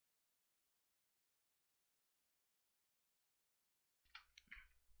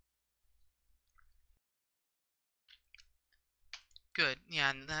Good. Yeah,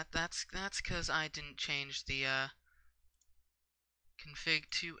 and that's because I didn't change the config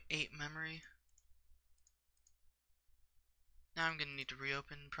to 8 memory. Now I'm gonna need to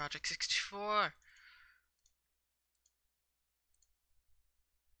reopen Project 64.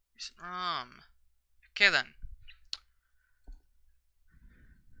 Recent ROM. Okay then.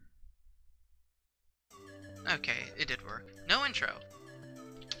 Okay, it did work. No intro.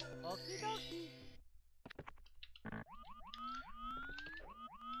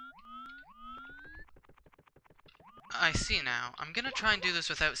 I see now. I'm gonna try and do this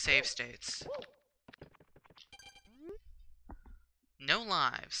without save states. No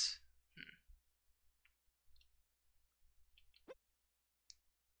lives.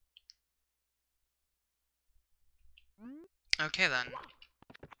 Okay then.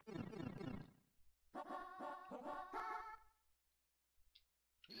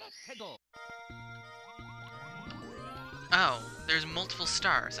 Oh, there's multiple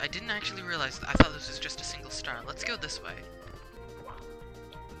stars. I didn't actually realize that. I thought this was just a single star. Let's go this way.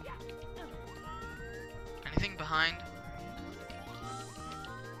 Anything behind?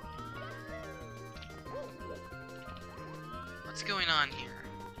 What's going on here?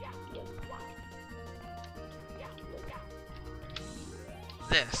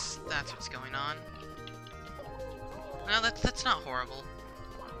 That's what's going on. No, that's not horrible.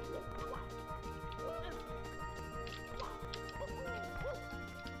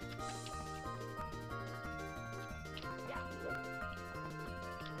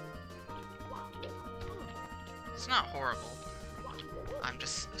 It's not horrible. I'm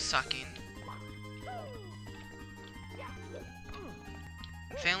just sucking.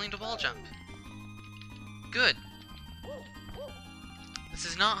 Failing to wall jump. Good. This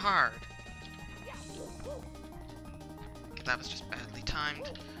is not hard. Okay, that was just badly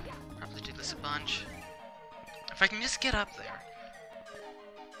timed. Probably do this a bunch. If I can just get up there.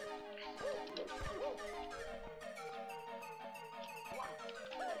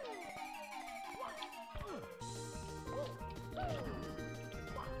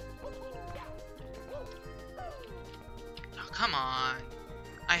 Oh, come on.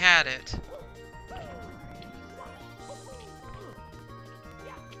 I had it.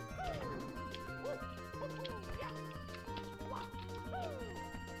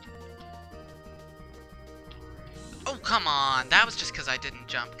 Oh, come on. That was just because I didn't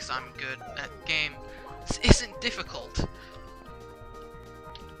jump, because I'm good at game. This isn't difficult.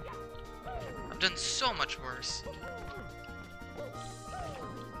 I've done so much worse.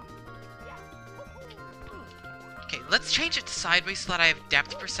 Okay, let's change it to sideways so that I have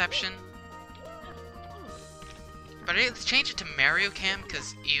depth perception. But let's change it to Mario Cam,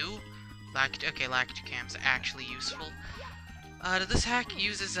 because ew. Okay, Lakitu Cam's actually useful. This hack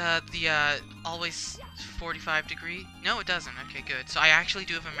uses the always 45 degree? No, it doesn't. Okay, good. So I actually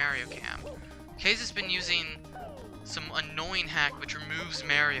do have a Mario Cam. Kaz has been using some annoying hack which removes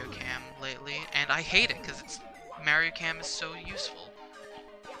Mario Cam lately, and I hate it because Mario Cam is so useful.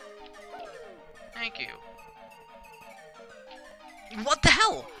 Thank you. What the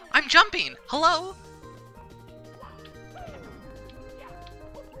hell? I'm jumping! Hello?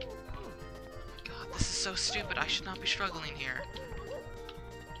 God, this is so stupid. I should not be struggling here.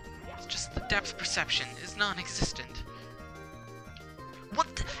 It's just the depth perception is non-existent.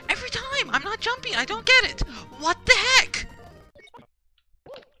 What the? Every time! I'm not jumping! I don't get it! What the heck?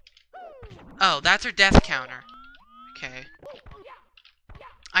 Oh, that's her death counter. Okay.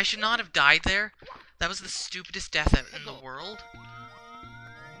 I should not have died there. That was the stupidest death in the world.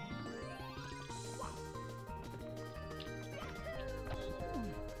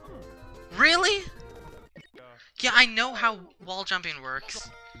 Really? Yeah, I know how wall jumping works.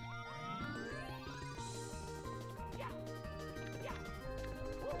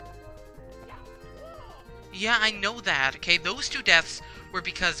 Yeah, I know that, okay? Those two deaths were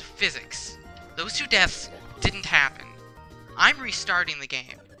because of physics. Those two deaths didn't happen. I'm restarting the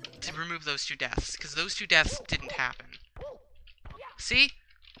game to remove those two deaths, because those two deaths didn't happen. See?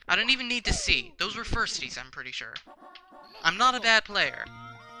 I don't even need to see. Those were firsties, I'm pretty sure. I'm not a bad player.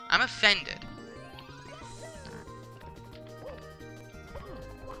 I'm offended.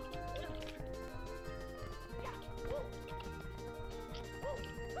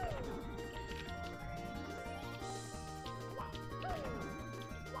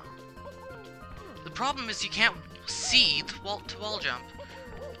 The problem is you can't see the wall jump.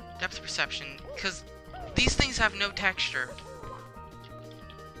 Depth perception, because these things have no texture.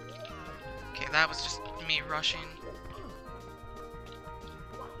 Okay, that was just me rushing.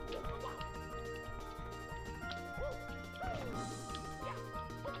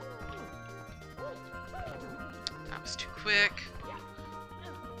 That was too quick.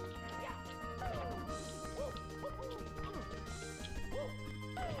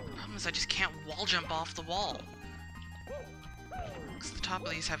 Problem is I just can't wall jump off the wall. Because the top of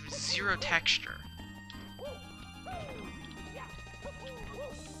these have zero texture.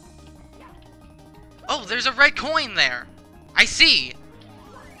 Oh, there's a red coin there! I see!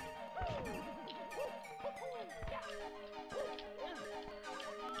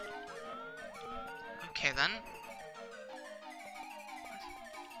 Okay then.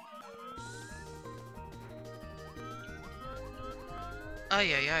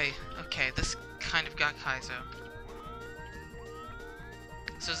 Ay ay ay. Okay, this kind of got Kaizo.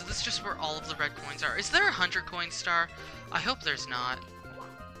 So is this just where all of the red coins are? Is there a 100 coin star? I hope there's not.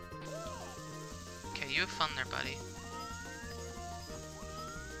 Okay, you have fun there, buddy.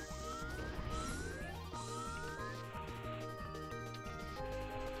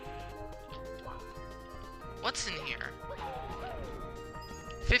 What's in here?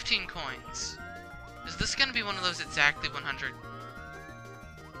 15 coins. Is this gonna be one of those exactly 100?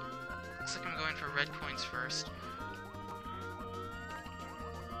 Looks like I'm going for red coins first.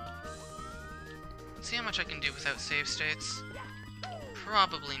 Let's see how much I can do without save states.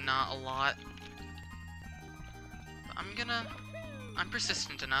 Probably not a lot. But I'm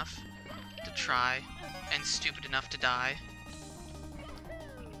persistent enough to try, and stupid enough to die.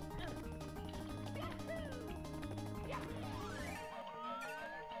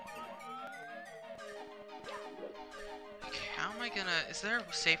 Is there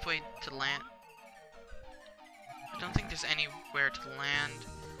a safe way to land? I don't think there's anywhere to land.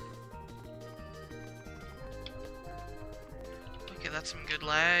 Okay, that's some good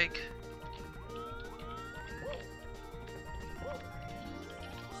lag.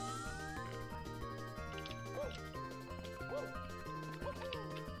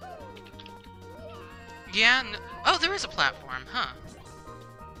 Yeah, oh, there is a platform, huh?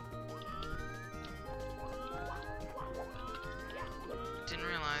 Didn't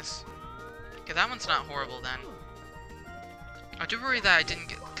realize. Okay, that one's not horrible then. I do worry that I didn't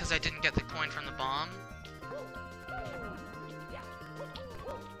get the coin from the bomb.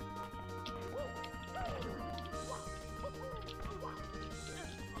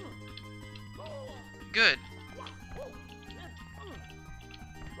 Good.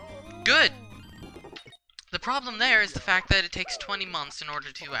 Good! The problem there is the fact that it takes 20 months in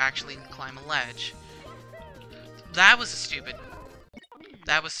order to actually climb a ledge. That was stupid.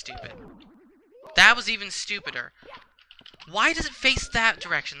 That was stupid. That was even stupider. Why does it face that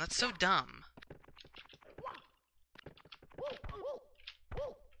direction? That's so dumb.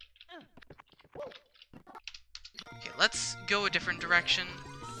 Okay, let's go a different direction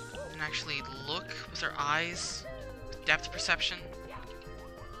and actually look with our eyes. Depth perception.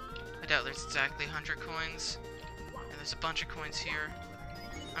 I doubt there's exactly 100 coins. And there's a bunch of coins here.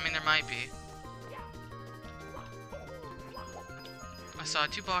 I mean, there might be. I saw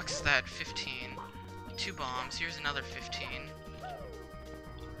 2 boxes that had 15. 2 bombs. Here's another 15.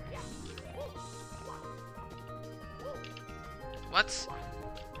 What's...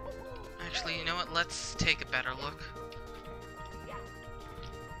 Actually, you know what? Let's take a better look.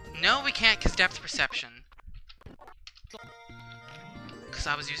 No, we can't, because depth perception. Because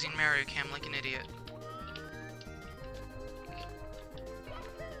I was using Mario Cam like an idiot.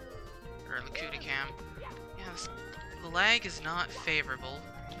 Or Lakuta Cam. Yeah, the lag is not favorable.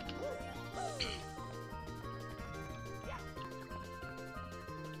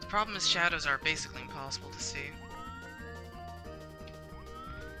 The problem is shadows are basically impossible to see.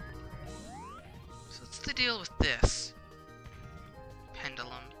 So what's the deal with this?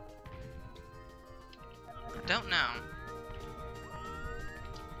 Pendulum. I don't know.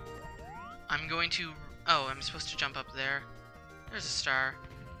 I'm going to... Oh, I'm supposed to jump up there. There's a star.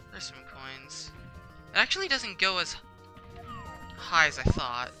 There's some coins. It actually doesn't go as high as I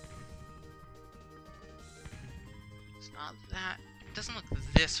thought. It's not that... It doesn't look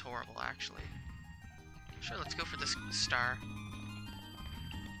this horrible, actually. Sure, let's go for this star.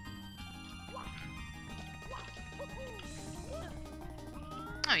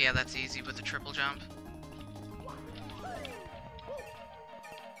 Oh yeah, that's easy with a triple jump.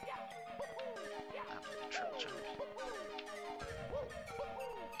 Triple jump.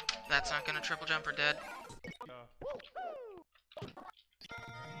 That's not gonna triple jump or dead.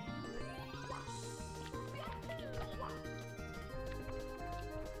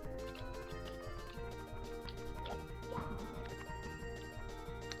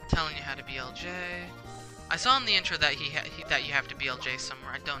 Telling you how to BLJ. I saw in the intro that that you have to BLJ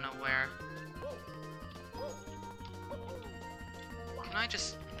somewhere. I don't know where. Can I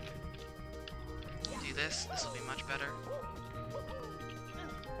just do this? This will be much better.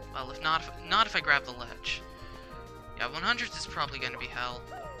 Well, if not if I grab the ledge. Yeah, 100 is probably gonna be hell.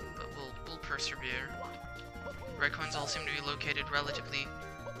 but we'll persevere. Red coins all seem to be located relatively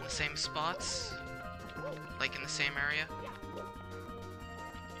in the same spots, like in the same area.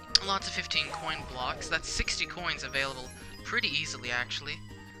 Lots of 15 coin blocks. That's 60 coins available pretty easily, actually.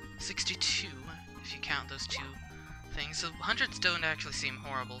 62, if you count those two things. So hundreds don't actually seem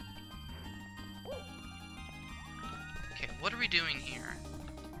horrible. Okay, what are we doing here?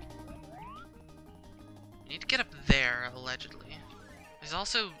 We need to get up there, allegedly. There's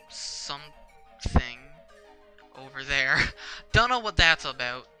also something over there. Don't know what that's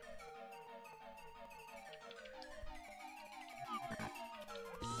about.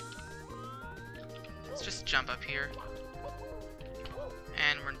 Let's just jump up here.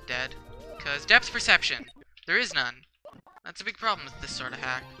 And we're dead. Because depth perception. There is none. That's a big problem with this sort of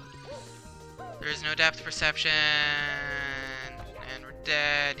hack. There is no depth perception. And we're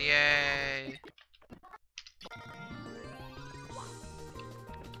dead. Yay.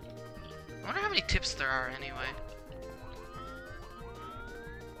 I wonder how many tips there are anyway.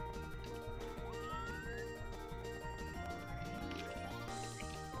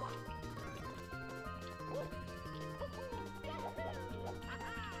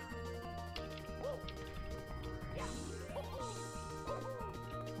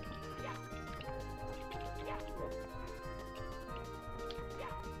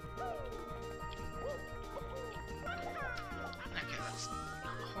 Okay, that's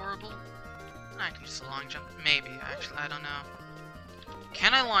not horrible. I can just long jump. Maybe, actually, I don't know.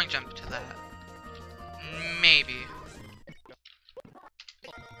 Can I long jump to that? Maybe.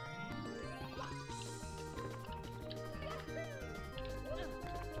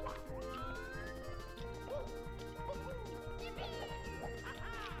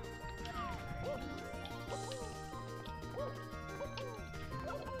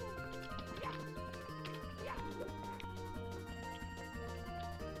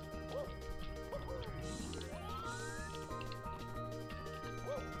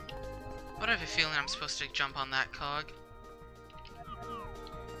 But I have a feeling I'm supposed to jump on that cog.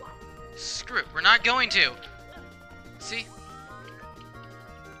 Screw it, we're not going to! See?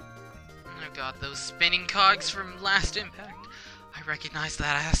 Oh god, those spinning cogs from Last Impact. I recognize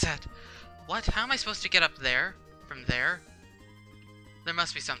that asset. What? How am I supposed to get up there? From there? There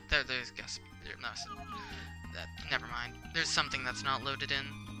must be some... There's... Guess... There, no, never mind. There's something that's not loaded in.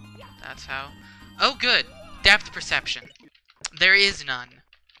 That's how. Oh, good! Depth perception. There is none.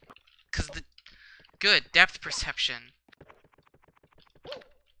 Cause the... Good, depth perception.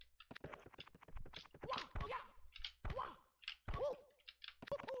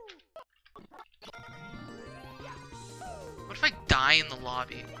 What if I die in the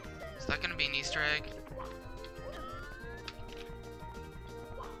lobby? Is that gonna be an Easter egg?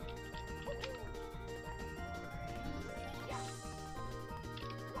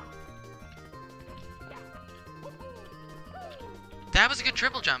 That was a good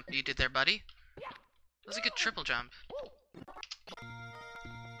triple jump you did there, buddy. That was a good triple jump.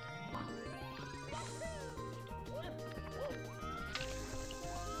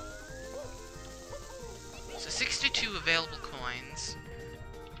 So 62 available coins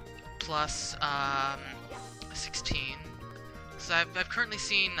plus 16. So I've currently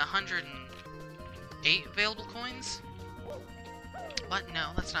seen 108 available coins. What?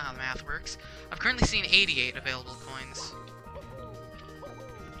 No, that's not how the math works. I've currently seen 88 available coins.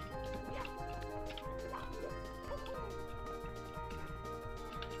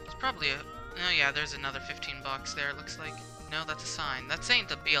 Probably a... Oh yeah, there's another 15 bucks there, it looks like. No, that's a sign. That's saying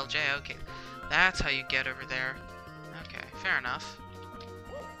the BLJ, okay. That's how you get over there. Okay, fair enough.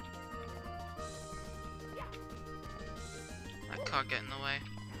 That cog get in the way.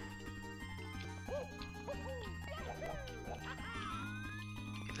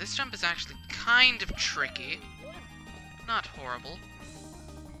 Okay, this jump is actually kind of tricky. Not horrible.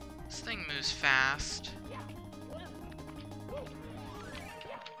 This thing moves fast.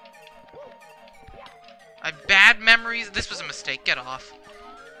 I have bad memories. This was a mistake. Get off.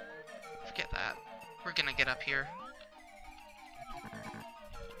 Forget that. We're gonna get up here.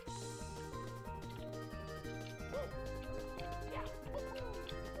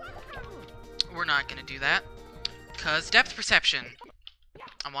 We're not gonna do that. Because depth perception.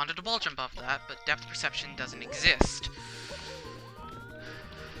 I wanted to wall jump off that, but depth perception doesn't exist.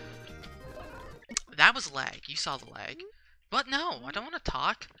 That was lag. You saw the lag. But no, I don't want to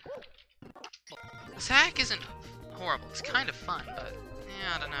talk. This hack isn't horrible, it's kind of fun, but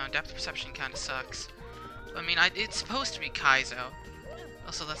yeah, I don't know, depth perception kind of sucks. I mean, it's supposed to be Kaizo.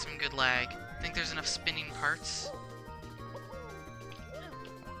 Also, that's some good lag. I think there's enough spinning parts.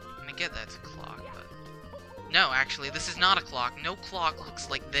 I'm gonna get that to clock, but No, actually, this is not a clock. No clock looks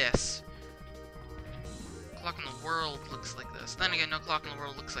like this. Clock in the world looks like this. Then again, no clock in the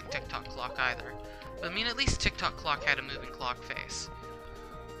world looks like Tock clock either. But I mean, at least Tock clock had a moving clock face.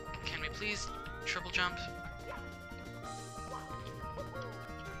 Can we please triple jump?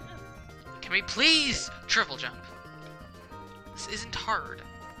 Can we please triple jump? This isn't hard.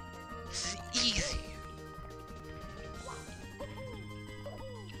 This is easy.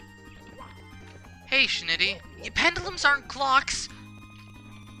 Hey, Schnitty. Pendulums aren't clocks!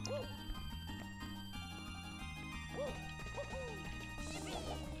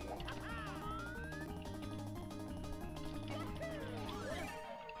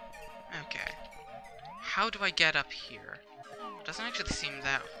 Okay. How do I get up here? It doesn't actually seem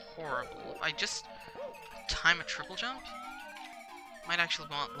that horrible. I just time a triple jump? Might actually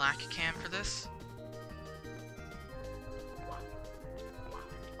want lack cam for this.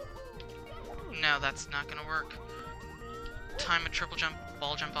 No, that's not gonna work. Time a triple jump,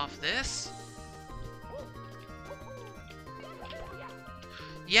 ball jump off this?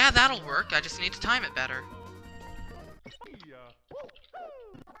 Yeah, that'll work. I just need to time it better.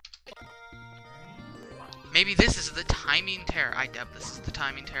 Maybe this is the timing tear. I doubt this is the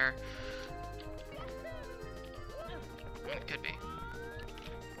timing tear. I mean, it could be.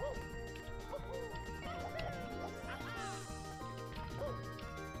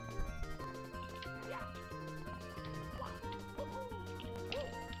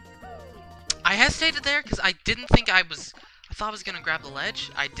 I hesitated there because I didn't think I thought I was gonna grab the ledge.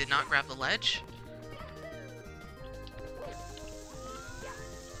 I did not grab the ledge.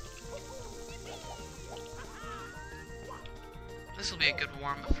 This will be a good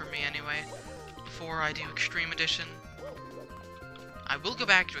warm-up for me anyway, before I do Extreme Edition. I will go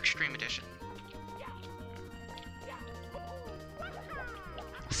back to Extreme Edition.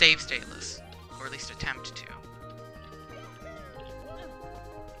 Save stateless, or at least attempt to.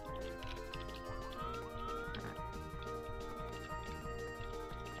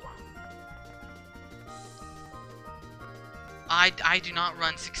 I do not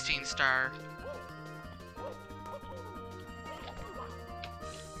run 16-star.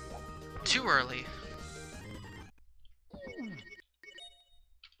 Too early.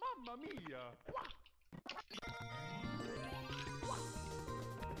 Mamma mia.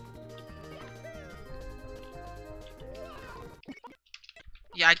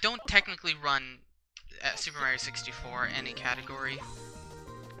 Yeah, I don't technically run Super Mario 64 any category.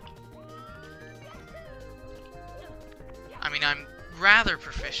 I mean, I'm rather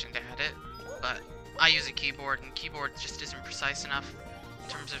proficient at it, but I use a keyboard, and keyboard just isn't precise enough in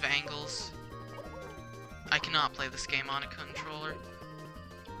terms of angles. I cannot play this game on a controller.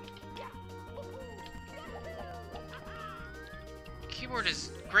 Keyboard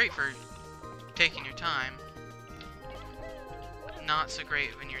is great for taking your time. Not so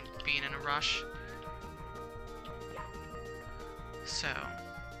great when you're being in a rush. So...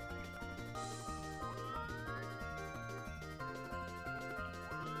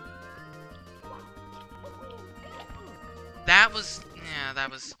 that was... yeah,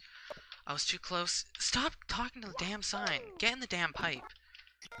 that was... I was too close. Stop talking to the damn sign. Get in the damn pipe.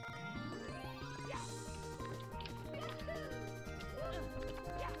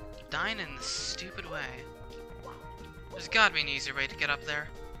 Dying in this stupid way. There's gotta be an easier way to get up there.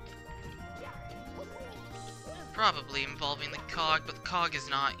 Probably involving the cog, but the cog is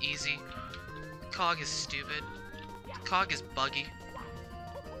not easy. The cog is stupid. The cog is buggy.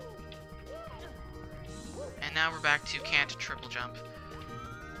 And now we're back to can't triple jump.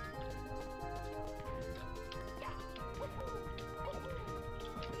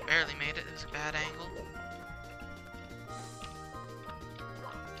 Barely made it. It was a bad angle.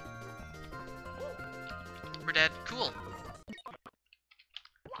 We're dead. Cool.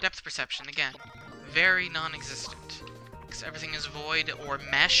 Depth perception, again. Very non-existent. Because everything is void or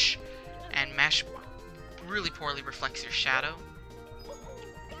mesh, and mesh really poorly reflects your shadow.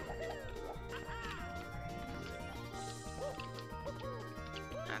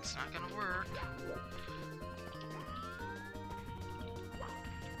 That's not gonna work.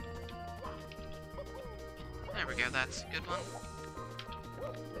 There we go, that's a good one.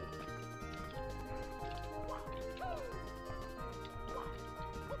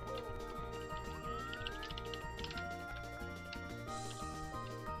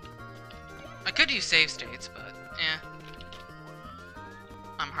 I could use save states, but, eh.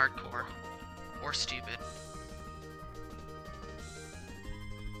 I'm hardcore. Or stupid.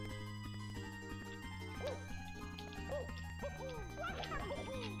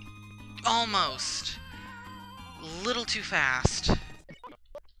 Almost. Little too fast.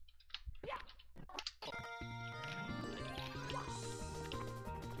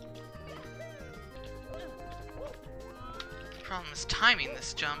 problem is timing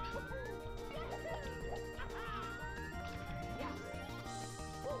this jump.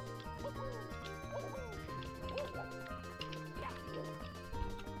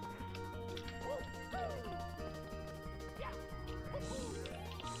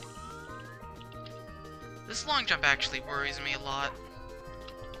 This long jump actually worries me a lot.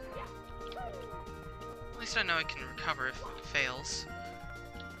 At least I know I can recover if it fails.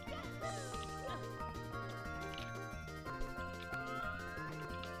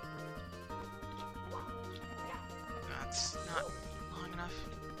 That's not long enough.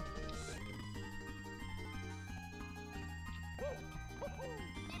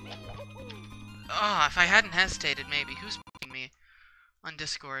 Ah, if I hadn't hesitated, maybe. Who's f***ing me on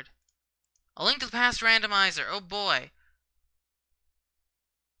Discord? A Link to the Past randomizer. Oh boy.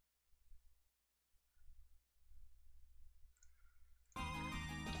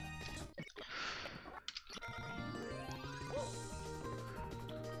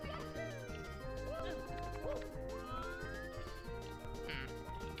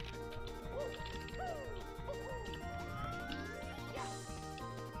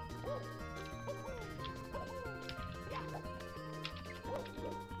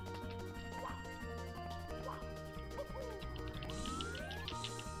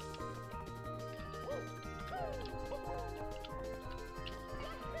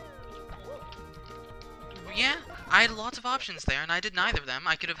 Yeah, I had lots of options there, and I did neither of them.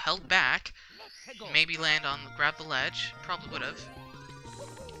 I could have held back, maybe land on, grab the ledge, probably would have.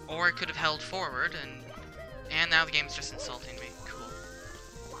 Or I could have held forward, and now the game's just insulting me. Cool.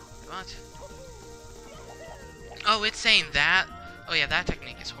 What? Oh, it's saying that? Oh yeah, that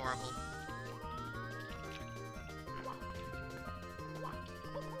technique is horrible.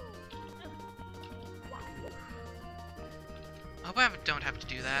 I hope I don't have to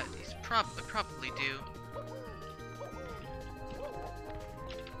do that. These probably do.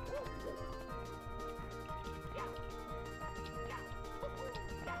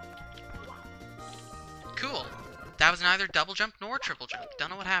 Cool. That was neither double jump nor triple jump.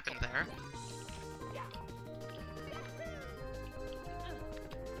 Don't know what happened there.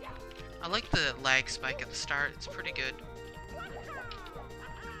 I like the lag spike at the start. It's pretty good.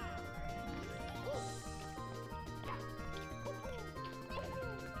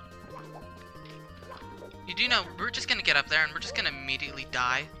 You do know, we're just gonna get up there and we're just gonna immediately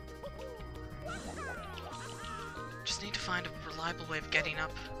die. Just need to find a reliable way of getting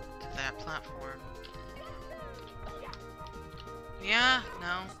up to that platform. Yeah,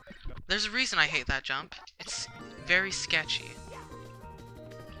 no. There's a reason I hate that jump. It's very sketchy.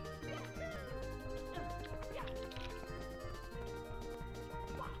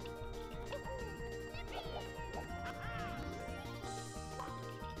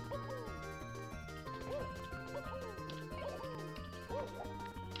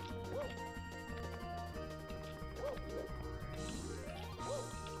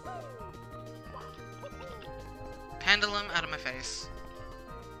 Pendulum out of my face.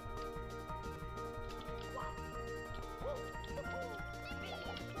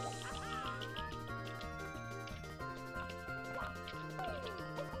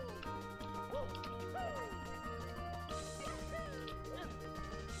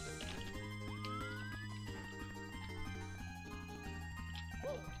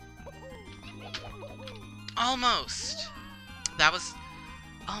 Almost! That was...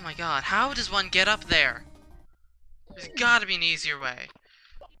 Oh my god, how does one get up there? There's gotta be an easier way.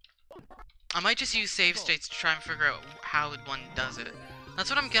 I might just use save states to try and figure out how one does it. That's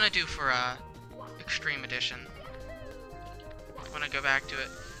what I'm gonna do for Extreme Edition. When I go back to it.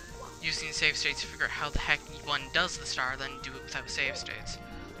 Using save states to figure out how the heck one does the star, then do it without save states.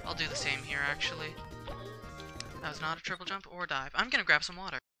 I'll do the same here, actually. That was not a triple jump or dive. I'm gonna grab some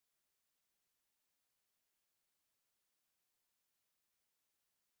water.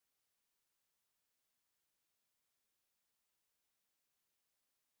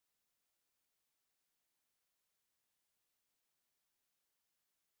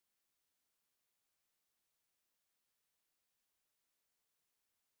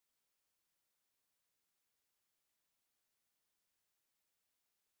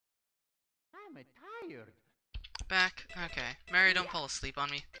 I'm tired. Back. Okay. Mary, don't fall asleep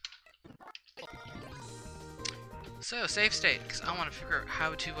on me. So, save state, because I want to figure out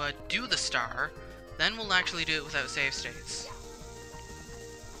how to do the star. Then we'll actually do it without save states.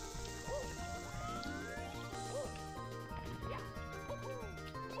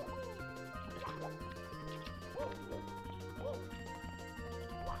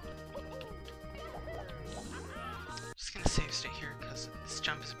 Just gonna save state here, because this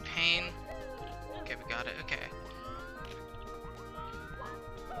jump is a pain. Okay, we got it. Okay.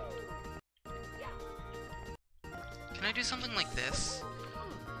 I do something like this?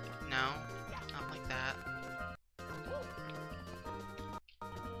 No, not like that.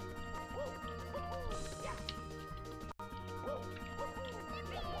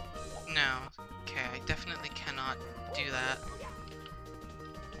 No. Okay, I definitely cannot do that.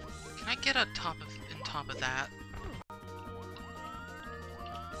 Can I get on top of that?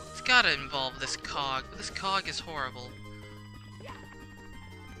 It's gotta involve this cog. This cog is horrible.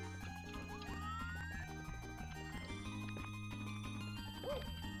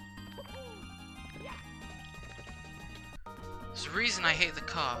 There's a reason I hate the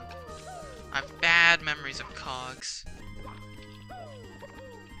cog. I have bad memories of cogs.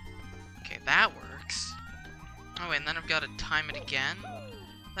 Okay, that works. Oh wait, and then I've got to time it again?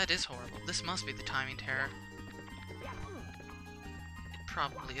 That is horrible. This must be the timing terror. It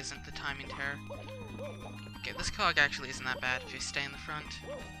probably isn't the timing terror. Okay, this cog actually isn't that bad if you stay in the front.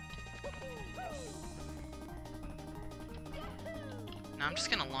 Now I'm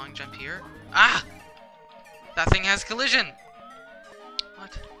just gonna long jump here. Ah! That thing has collision!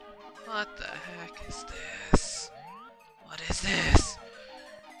 What? What the heck is this? What is this?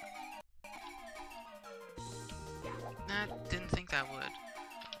 I didn't think that would.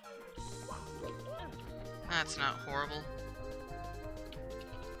 That's not horrible.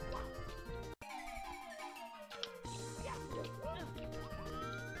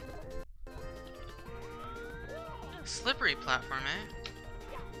 Slippery platform, eh?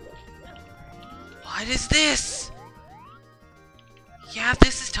 What is this? Yeah,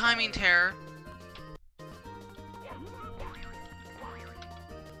 this is timing terror.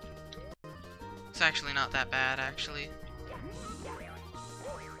 It's actually not that bad, actually.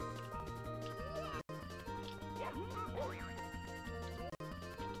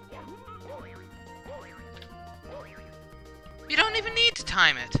 You don't even need to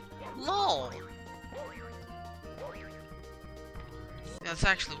time it. LOL. Yeah, it's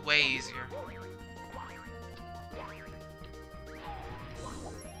actually way easier.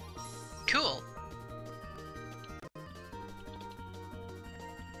 Cool.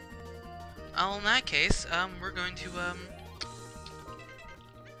 Well, in that case, we're going to,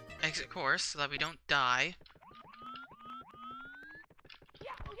 exit course so that we don't die.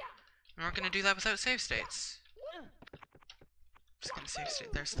 And we're gonna do that without save states. Just gonna save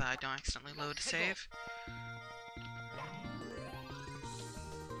state there so that I don't accidentally load a save.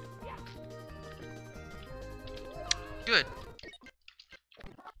 Good.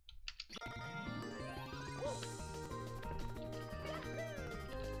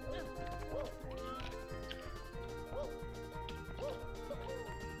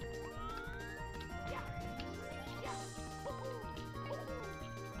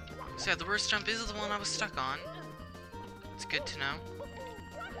 So yeah, the worst jump is the one I was stuck on. It's good to know.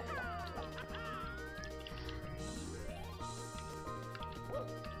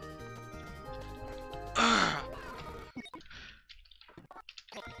 Ugh.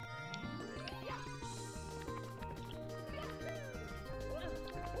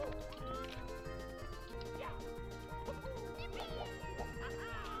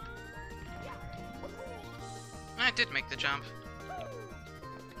 I did make the jump.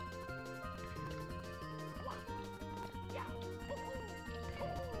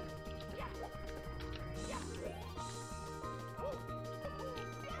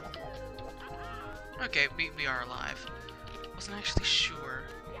 Okay, we are alive. Wasn't actually sure.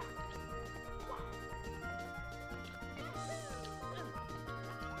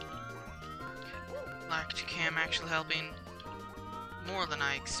 Lactic cam actually helping more than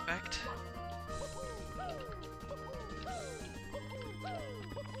I expect.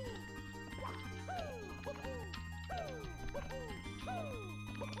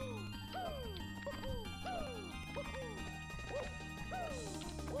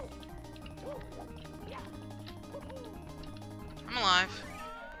 I'm alive.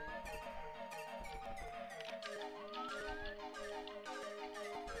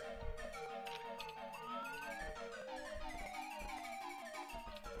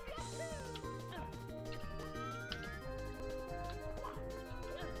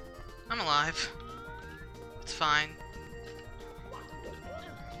 I'm alive. It's fine.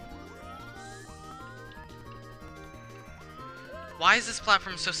 Why is this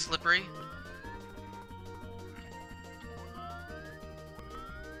platform so slippery?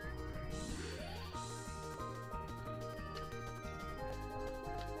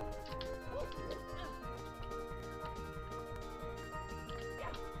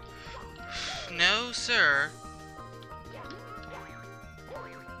 No, sir.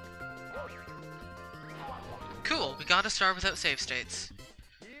 Cool, we got a star without save states.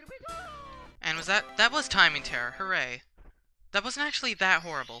 And was that? That was timing terror. Hooray. That wasn't actually that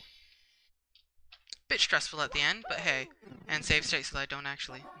horrible. Bit stressful at the end, but hey. And save state so that I don't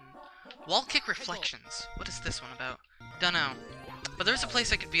actually... Wall kick reflections. What is this one about? Dunno. But there's a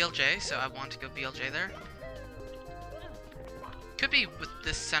place I could BLJ, so I want to go BLJ there. Could be with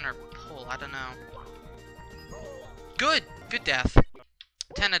this center pole, I don't know. Good! Good death.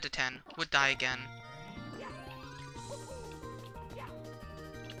 10 out of 10. Would die again.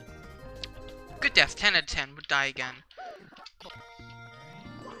 Good death, 10 out of 10. Would die again.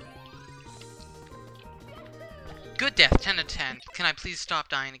 Good death, 10 out of 10. Can I please stop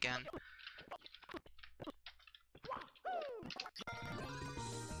dying again?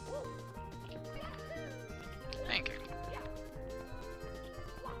 Thank you.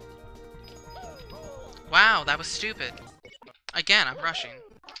 Wow, that was stupid. Again, I'm rushing.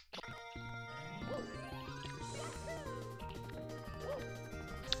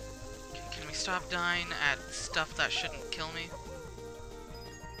 Can we stop dying at stuff that shouldn't kill me?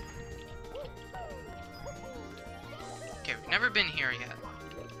 Okay, we've never been here yet.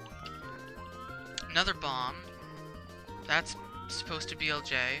 Another bomb. That's supposed to be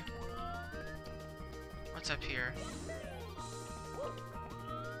LJ. What's up here?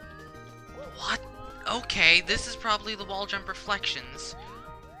 What? Okay, this is probably the wall jump reflections.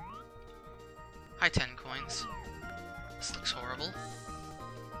 Hi, 10 coins. This looks horrible.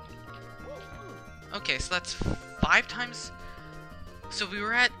 Okay, so that's 5 times... So we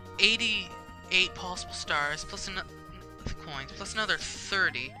were at 88 possible stars, plus another coins, plus another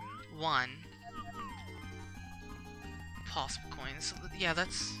 31 possible coins. So, yeah,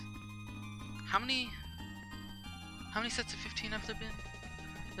 that's... How many sets of 15 have there been?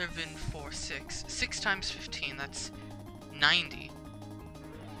 There have been 4, 6. 6 times 15, that's 90.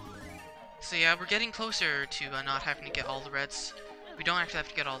 So yeah, we're getting closer to not having to get all the reds. We don't actually have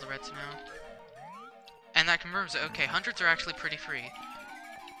to get all the reds now. And that confirms it. Okay, hundreds are actually pretty free.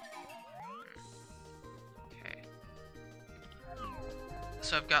 Okay.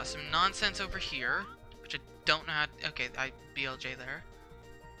 So I've got some nonsense over here, which I don't know how to... Okay, I BLJ there.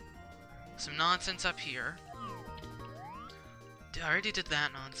 Some nonsense up here. I already did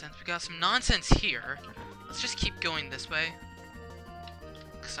that nonsense. We got some nonsense here. Let's just keep going this way.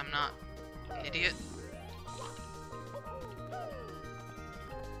 Because I'm not an idiot.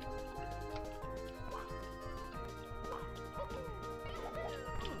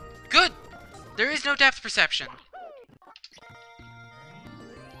 Good! There is no depth perception.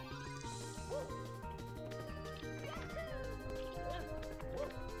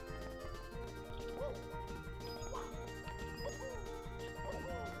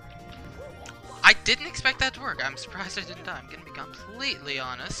 I didn't expect that to work. I'm surprised I didn't die. I'm gonna be completely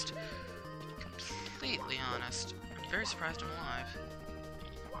honest. Completely honest. I'm very surprised I'm alive.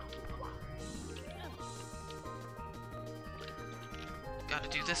 Gotta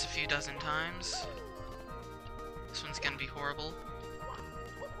do this a few dozen times. This one's gonna be horrible.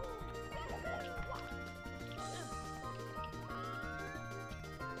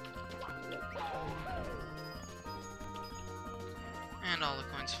 And all the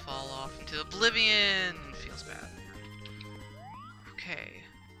coins fall off into oblivion. Feels bad. Okay.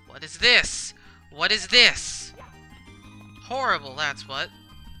 What is this? What is this? Horrible, that's what.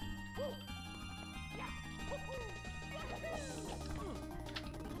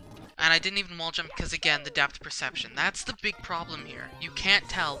 And I didn't even wall jump because, again, the depth perception. That's the big problem here. You can't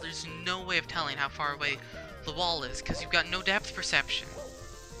tell. There's no way of telling how far away the wall is because you've got no depth perception.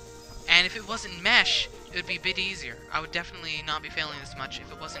 And if it wasn't mesh, it would be a bit easier. I would definitely not be failing this much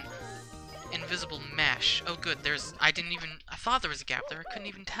if it wasn't invisible mesh. Oh good, I thought there was a gap there, I couldn't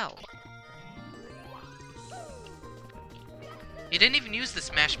even tell. He didn't even use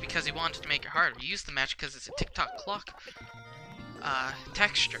this mesh because he wanted to make it harder. He used the mesh because it's a tick-tock clock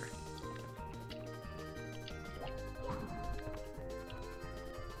texture.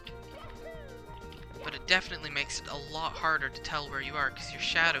 But it definitely makes it a lot harder to tell where you are because your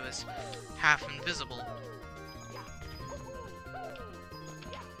shadow is half invisible.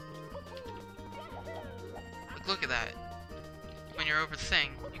 Like, look at that. When you're over the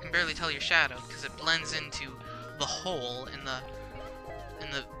thing, you can barely tell your shadow because it blends into the hole in the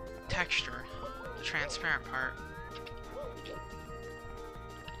texture, the transparent part.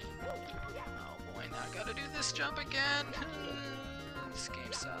 Oh boy, now I gotta do this jump again. This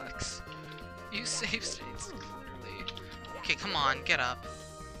game sucks. Use save states clearly. Okay, come on, get up.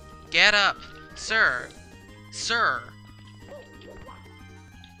 Get up! Sir! Sir!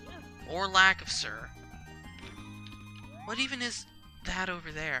 Or lack of sir. What even is that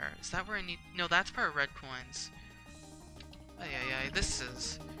over there? Is that where I need... No, that's part of red coins. Ay, ay, ay, this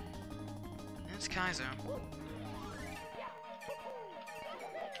is... It's Kaizo.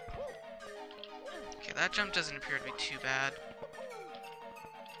 Okay, that jump doesn't appear to be too bad.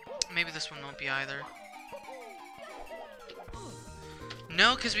 Maybe this one won't be either.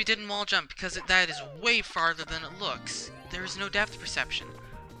 No, because we didn't wall jump, because that is way farther than it looks. There is no depth perception.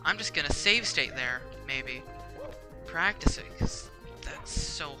 I'm just gonna save state there, maybe. Practice it, because that's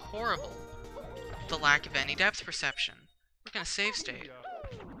so horrible. The lack of any depth perception. We're gonna save state.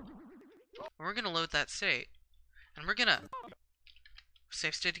 We're gonna load that state. And we're gonna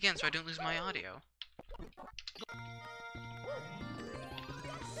save state again so I don't lose my audio.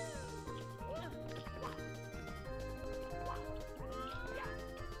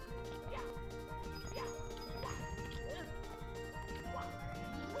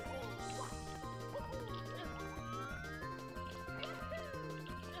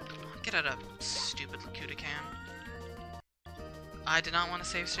 Get out of stupid Lakuta cam. I did not want to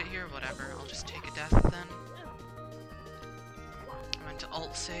save state here, whatever. I'll just take a death then. I went to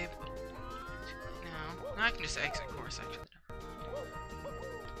alt save. No, I can just exit course actually.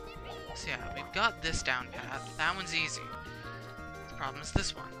 So yeah, we've got this down pat. That one's easy. The problem is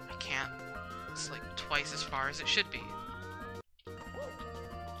this one. I can't. It's like twice as far as it should be.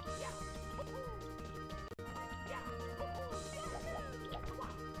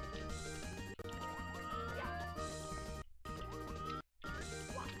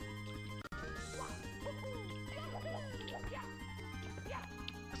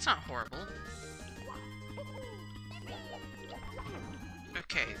 That's not horrible.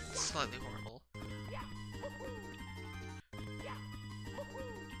 Okay, slightly horrible.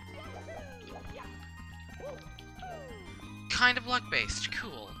 Kind of luck-based.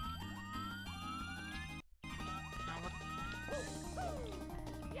 Cool. Now what?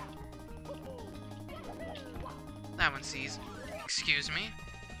 That one sees. Excuse me.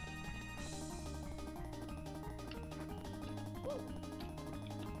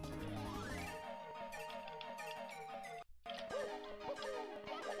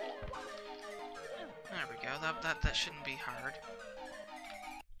 There we go. That shouldn't be hard.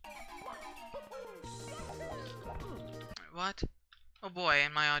 What? Oh boy,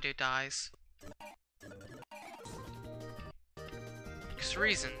 and my audio dies. Because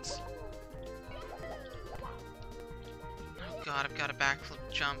reasons. Oh god, I've got a backflip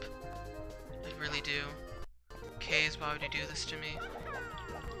jump. I really do. Kaze, why would you do this to me?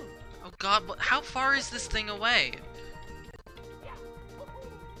 Oh god, how far is this thing away?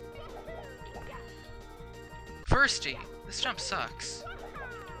 Firsty, this jump sucks.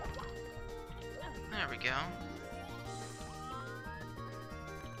 There we go.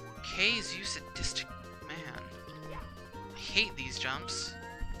 K's use a distant man. I hate these jumps.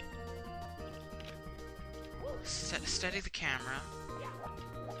 Steady the camera.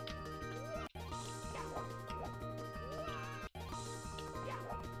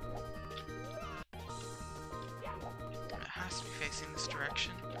 It has to be facing this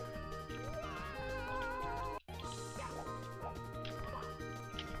direction.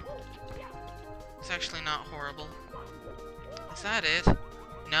 It's actually not horrible. Is that it?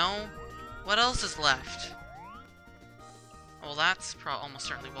 No? What else is left? Well, that's almost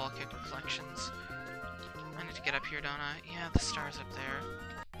certainly wall kick reflections. I need to get up here, don't I? Yeah, the star's up there.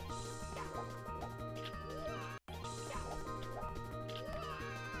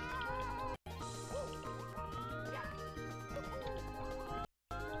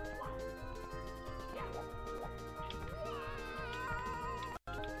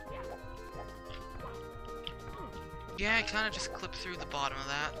 Yeah, I kind of just clipped through the bottom of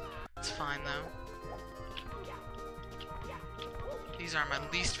that. It's fine, though. These are my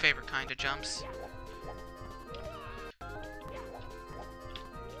least favorite kind of jumps.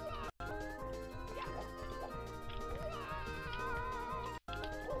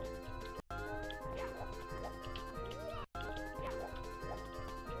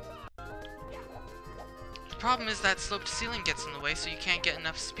 The problem is that sloped ceiling gets in the way, so you can't get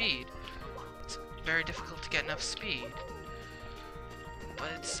enough speed. It's very difficult to get enough speed.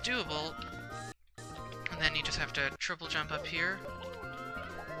 But it's doable. And then you just have to triple jump up here,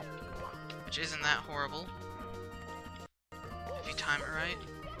 which isn't that horrible if you time it right.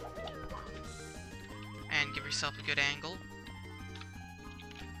 And give yourself a good angle.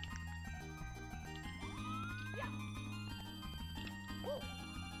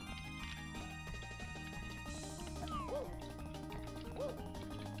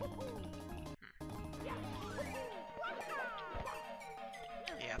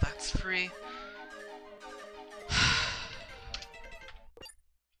 Yeah, that's free.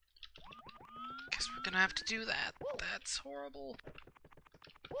 Guess we're gonna have to do that. That's horrible.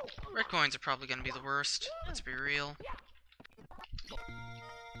 Red coins are probably gonna be the worst. Let's be real.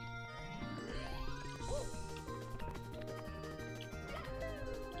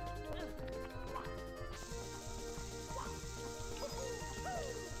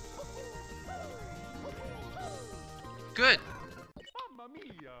 Good!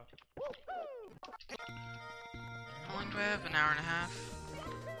 How long do I have? An hour and a half?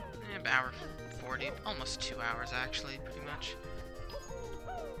 An hour 40. Almost 2 hours, actually, pretty much.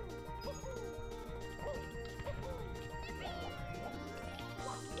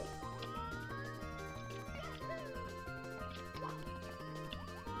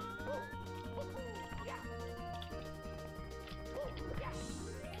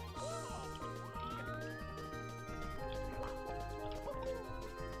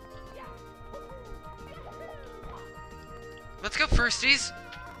 Let's go, firsties!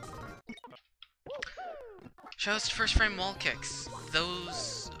 Shows first frame wall kicks.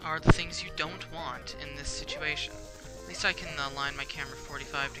 Those are the things you don't want in this situation. At least I can align my camera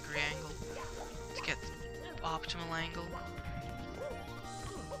 45-degree angle to get the optimal angle.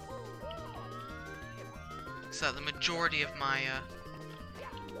 So the majority of my,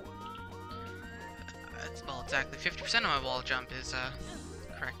 well, exactly 50% of my wall jump is,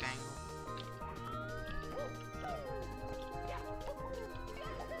 correct angle.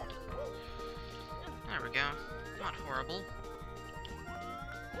 There we go. Not horrible.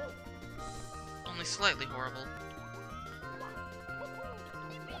 Only slightly horrible.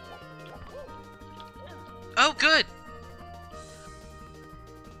 Oh, good!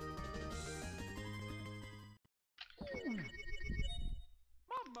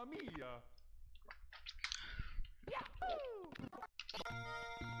 Mamma mia!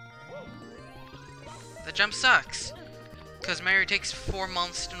 The jump sucks, because Mario takes 4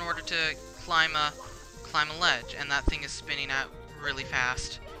 months in order to climb a ledge, and that thing is spinning out really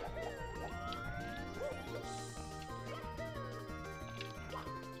fast.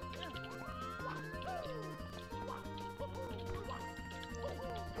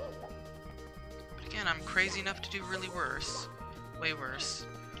 But again, I'm crazy enough to do really worse. Way worse.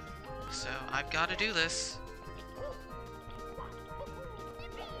 So, I've got to do this.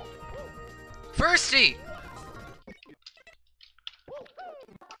 Firsty!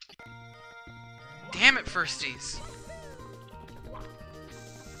 Damn it, firsties!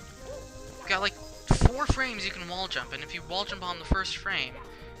 You've got like 4 frames you can wall jump, and if you wall jump on the first frame,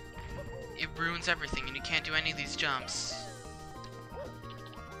 it ruins everything, and you can't do any of these jumps.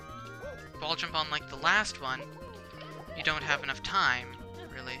 Wall jump on like the last one, you don't have enough time,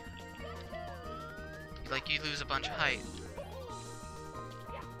 really. Like, you lose a bunch of height.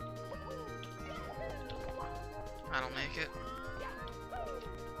 I don't make it.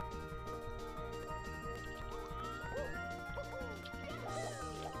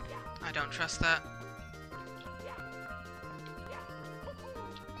 I don't trust that.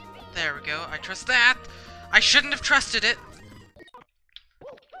 There we go, I trust that! I shouldn't have trusted it!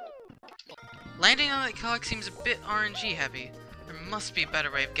 Landing on that cog seems a bit RNG heavy. There must be a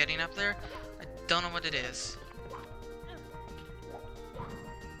better way of getting up there. I don't know what it is.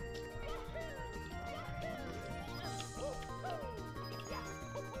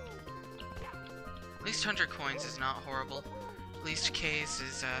 At least 100 coins is not horrible. At least K's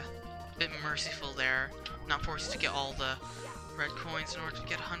is a bit merciful there. Not forced to get all the red coins in order to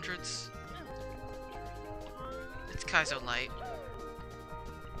get hundreds. It's Kaizo light.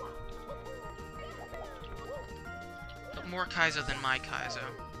 But more Kaizo than my Kaizo.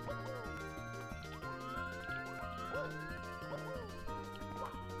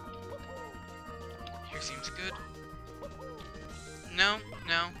 Here seems good. No,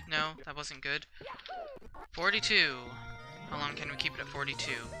 no, no, that wasn't good. 42. How long can we keep it at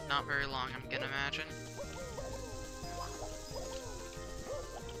 42? Not very long, I'm gonna imagine.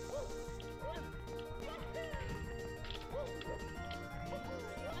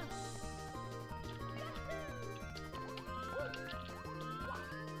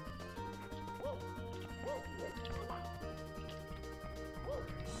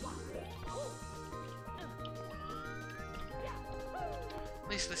 At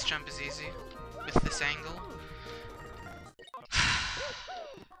least this jump is easy, with this angle.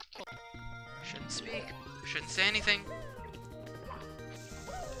 Shouldn't speak, shouldn't say anything.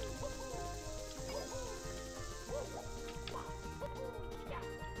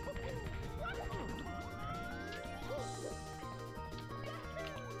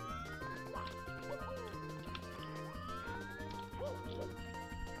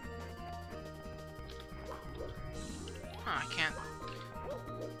 Huh, I can't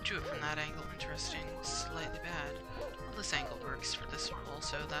do it from that angle. Interesting. Slightly bad. Well, this angle works for this roll,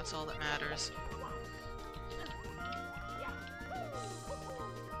 so that's all that matters.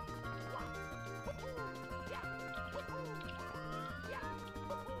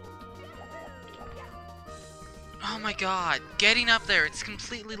 Oh my god, getting up there, it's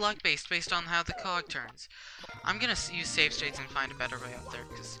completely luck-based based on how the cog turns. I'm gonna use save states and find a better way up there,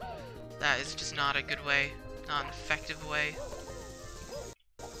 because that is just not a good way, not an effective way.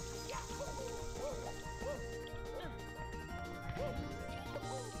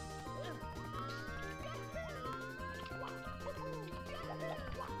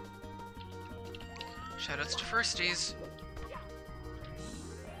 Shoutouts to firsties.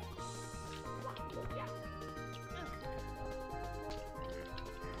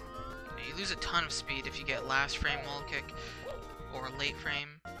 You lose a ton of speed if you get last frame wall kick or late frame.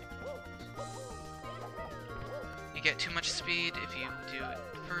 You get too much speed if you do it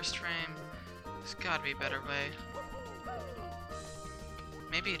first frame. There's gotta be a better way.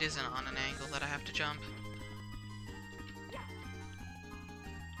 Maybe it isn't on an angle that I have to jump.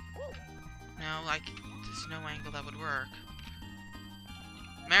 No, there's no angle that would work.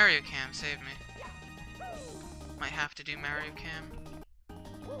 Mario Cam, save me. Might have to do Mario Cam.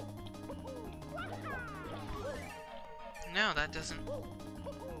 No, that doesn't...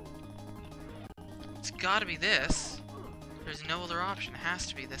 It's gotta be this. There's no other option. It has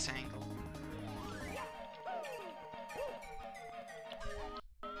to be this angle.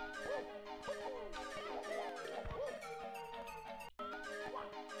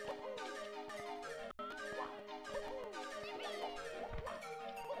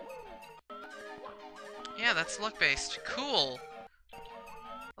 Yeah, that's luck-based. Cool!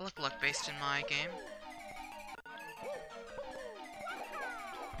 I like luck-based in my game.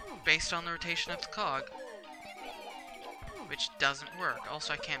 Based on the rotation of the cog. Which doesn't work.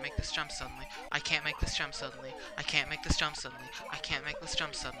 Also, I can't make this jump suddenly. I can't make this jump suddenly. I can't make this jump suddenly. I can't make this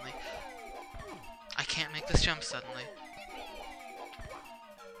jump suddenly. I can't make this jump suddenly.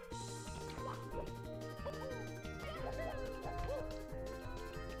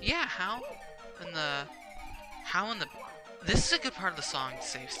 Yeah, how in the... This is a good part of the song to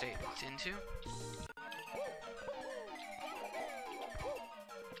save state into.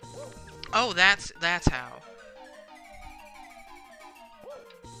 Oh, that's how.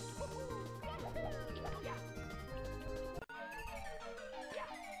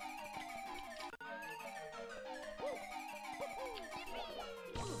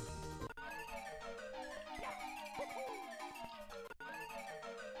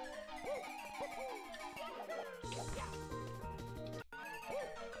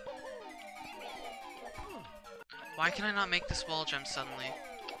 Why can I not make this wall jump suddenly?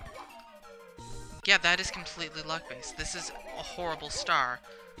 Yeah, that is completely luck-based. This is a horrible star.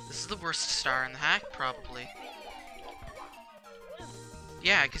 This is the worst star in the hack, probably.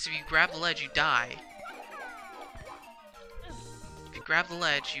 Yeah, because if you grab the ledge, you die. If you grab the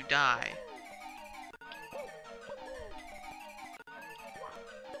ledge, you die.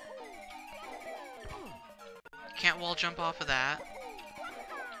 You can't wall jump off of that.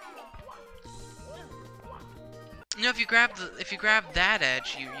 No, if you grab that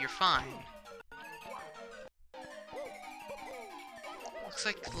edge, you're fine. Looks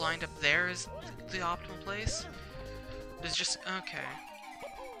like lined up there is the optimal place. It's just okay.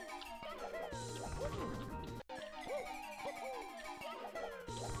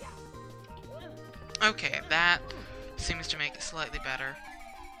 Okay, that seems to make it slightly better.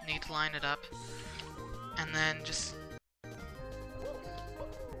 Need to line it up, and then just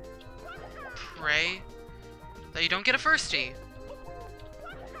pray that you don't get a firstie.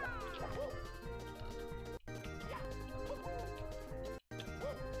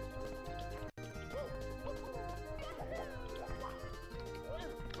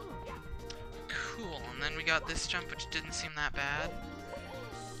 Cool, and then we got this jump, which didn't seem that bad.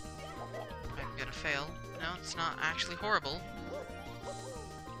 I'm gonna fail. No, it's not actually horrible.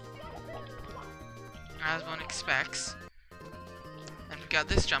 As one expects. And we got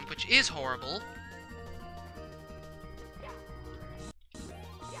this jump, which is horrible.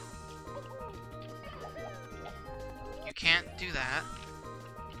 You can't do that.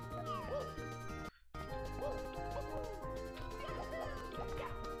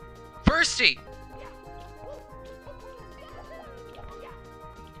 Firstie!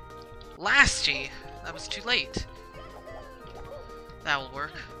 Lasty! That was too late. That will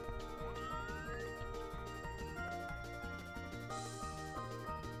work.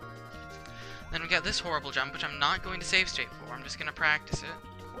 Then we got this horrible jump, which I'm not going to save state for. I'm just going to practice it.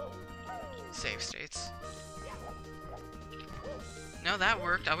 Save states. No, that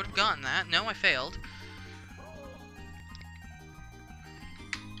worked. I would have gotten that. No, I failed.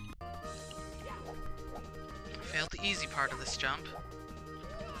 easy part of this jump.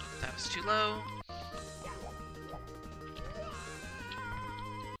 That was too low.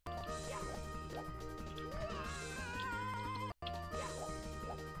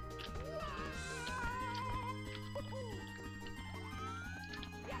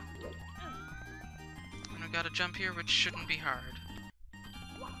 And we got a jump here, which shouldn't be hard.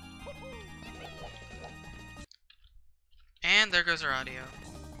 And there goes our audio.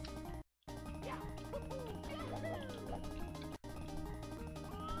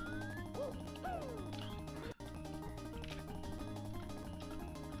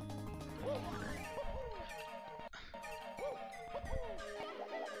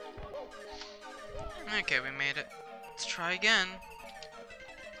 Okay, we made it. Let's try again.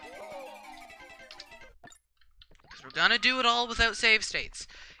 Because we're gonna do it all without save states.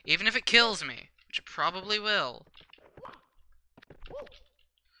 Even if it kills me, which it probably will.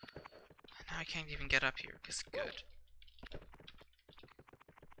 Now I can't even get up here, because good.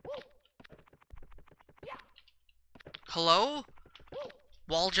 Hello?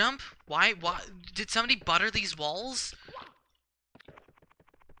 Wall jump? Why? Did somebody butter these walls?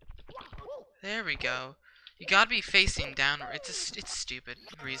 There we go. You gotta be facing downward. It's stupid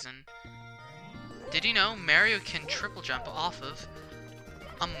reason. Did you know Mario can triple jump off of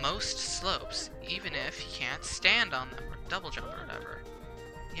most slopes, even if he can't stand on them, or double jump or whatever?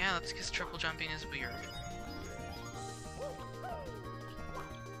 Yeah, that's because triple jumping is weird.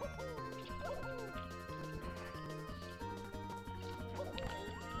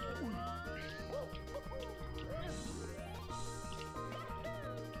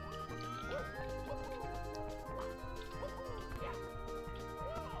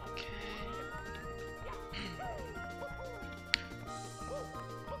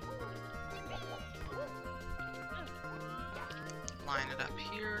 Line it up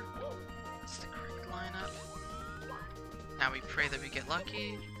here. That's the correct lineup. Now we pray that we get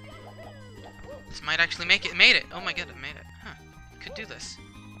lucky. This might actually make it. It made it! Oh my god, it made it. Huh. Could do this.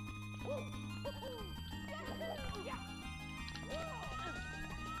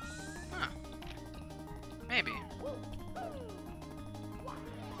 Huh. Maybe.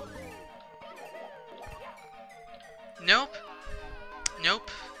 Nope.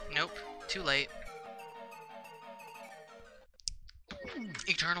 Nope. Nope. Too late.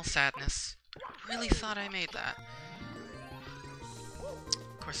 Eternal sadness. Really thought I made that.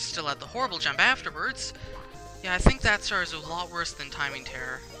 Of course, still had the horrible jump afterwards. Yeah, I think that star is a lot worse than timing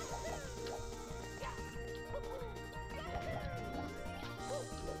terror.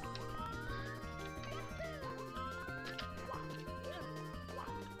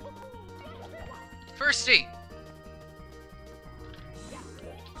 Firsty!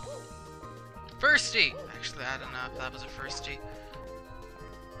 Firsty! Actually, I don't know if that was a firsty.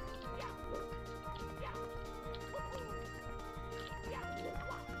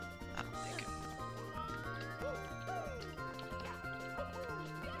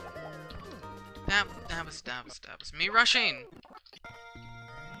 That was me rushing!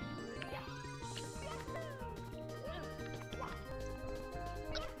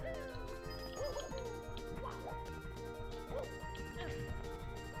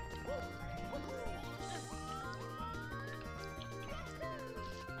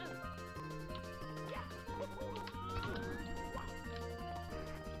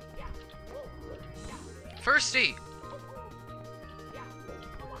 Firsty!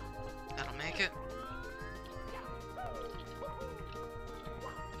 That'll make it.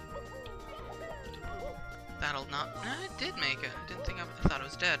 That'll not. No, it did make it. I didn't think I thought it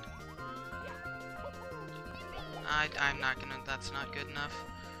was dead. I'm not gonna. That's not good enough.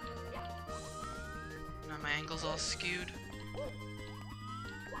 Now my angle's all skewed.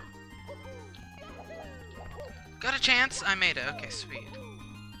 Got a chance. I made it. Okay, sweet.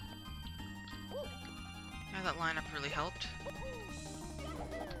 Yeah, that lineup really helped.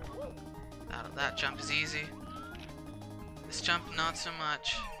 That jump is easy. This jump, not so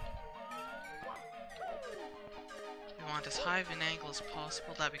much. We want as high of an angle as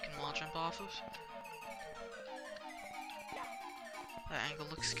possible that we can wall jump off of. That angle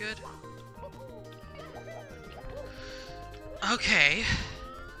looks good. Okay.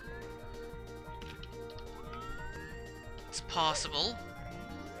 It's possible.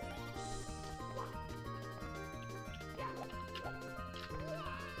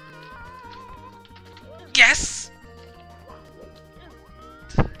 Yes!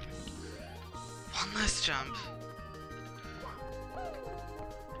 One last jump.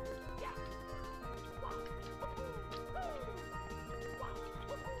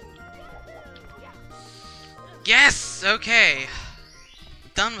 Yes! Okay.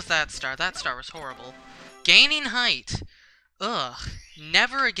 Done with that star. That star was horrible. Gaining height. Ugh.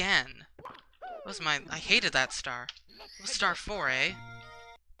 Never again. That was my... I hated that star. It was star 4, eh?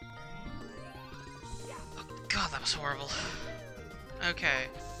 Oh, God, that was horrible. Okay.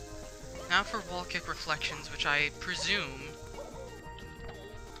 Now for wall kick reflections, which I presume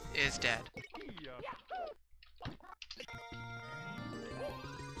is dead.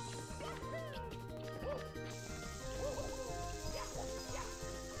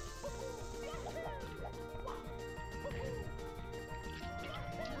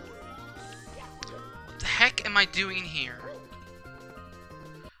 What the heck am I doing here?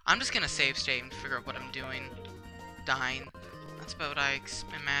 I'm just gonna save state and figure out what I'm doing. Dying. That's about what I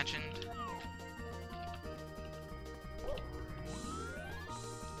imagined.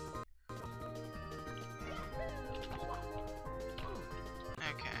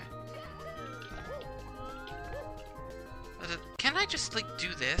 Can I just, like,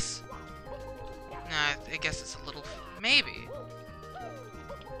 do this? Nah, I guess it's a little... Maybe.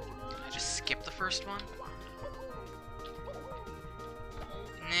 I just skip the first one?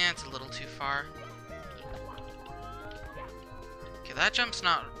 Nah, it's a little too far. Okay, that jump's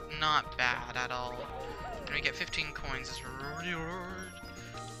not bad at all. And we get 15 coins.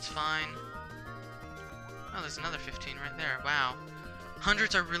 It's fine. Oh, there's another 15 right there. Wow.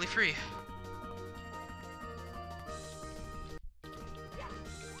 Hundreds are really free.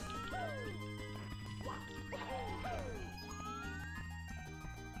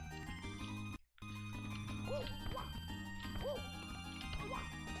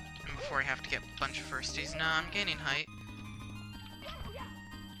 Before I have to get a bunch of firsties. Nah, I'm gaining height.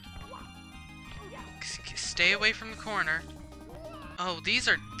 Stay away from the corner. Oh, this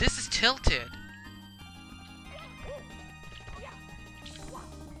is tilted.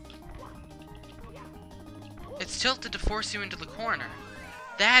 It's tilted to force you into the corner.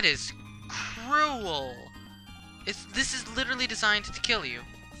 That is cruel. This is literally designed to kill you.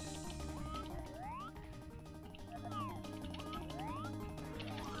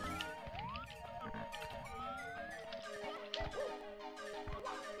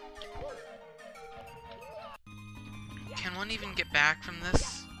 Can one even get back from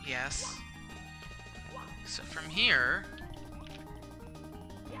this? Yes. So from here...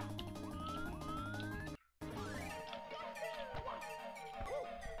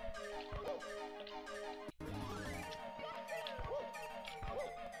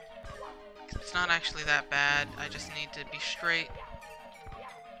 It's not actually that bad, I just need to be straight.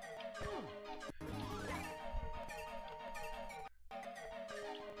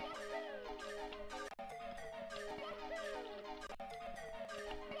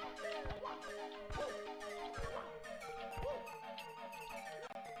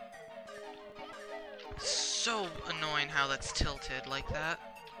 So annoying how that's tilted like that.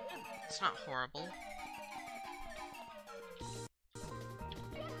 It's not horrible.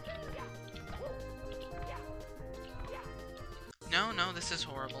 No, this is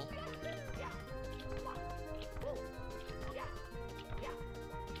horrible.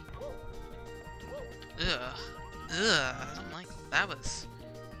 Ugh. I don't like that.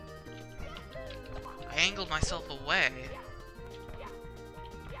 I angled myself away.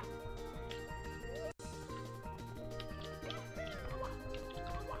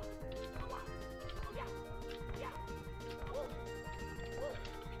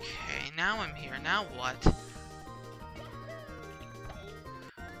 Okay, now I'm here. Now what?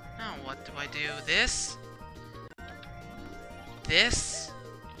 Now what do I do? This? This?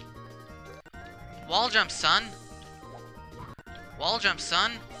 Wall jump, son! Wall jump,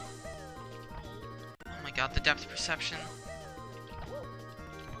 son! Oh my god, the depth perception.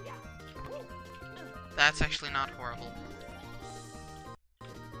 That's actually not horrible.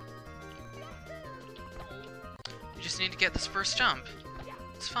 You just need to get this first jump.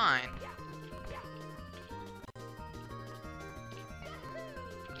 It's fine.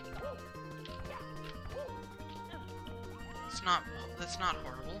 That's not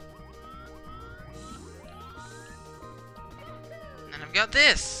horrible. And then I've got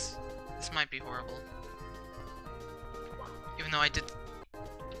this! This might be horrible. Even though I did...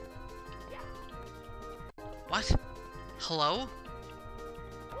 What? Hello?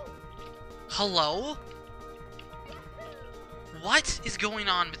 Hello? What is going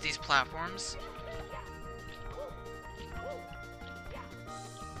on with these platforms?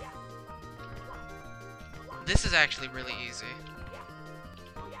 This is actually really easy.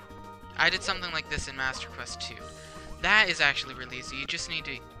 I did something like this in Master Quest 2. That is actually really easy. You just need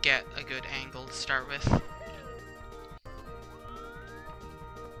to get a good angle to start with.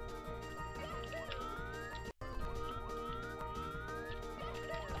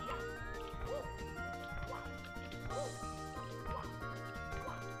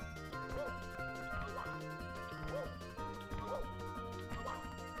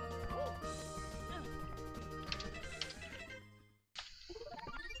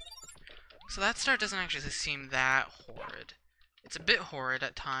 So that star doesn't actually seem that horrid. It's a bit horrid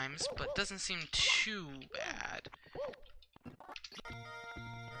at times, but doesn't seem too bad.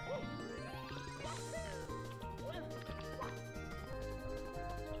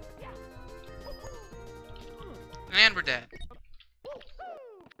 And we're dead.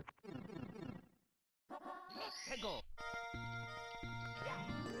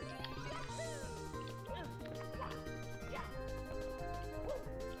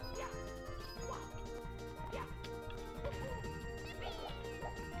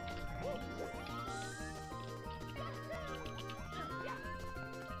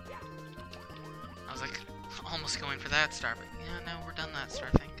 I was like, almost going for that star, but yeah, no, we're done that star,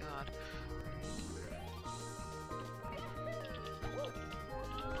 thank God.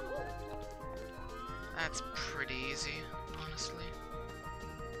 That's pretty easy, honestly.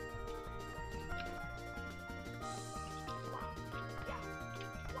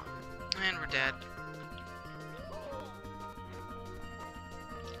 And we're dead.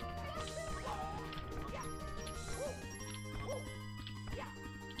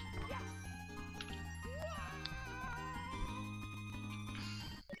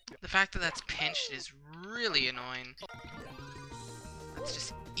 The fact that that's pinched is really annoying. That's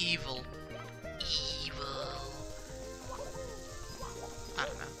just evil. Evil. I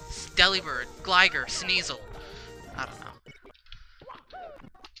don't know. Delibird, Gligar, Sneasel. I don't know.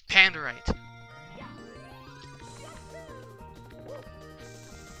 Pandarite.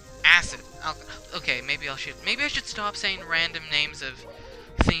 Acid. Okay, maybe I should stop saying random names of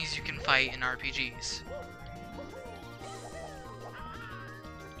things you can fight in RPGs.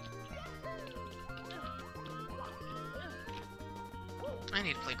 I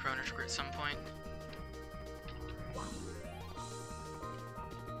need to play Chrono Trigger at some point.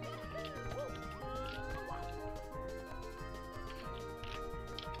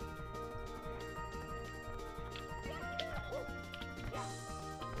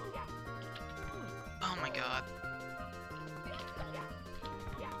 Oh my god.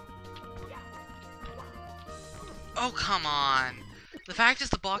 Oh, come on. The fact is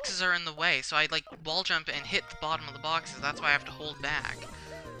the boxes are in the way, so I like wall jump and hit the bottom of the boxes. That's why I have to hold back.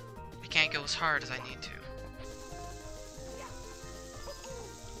 I can't go as hard as I need to.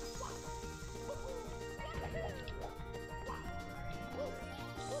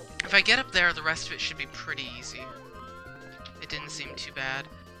 If I get up there, the rest of it should be pretty easy. It didn't seem too bad.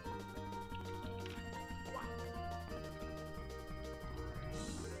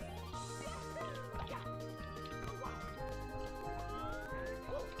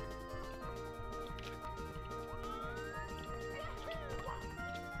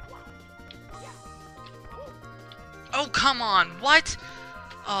 Oh, come on, what?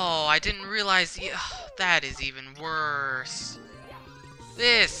 Oh, I didn't realize, that is even worse.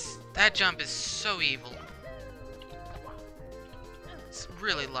 That jump is so evil. It's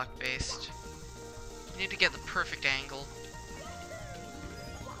really luck-based. You need to get the perfect angle.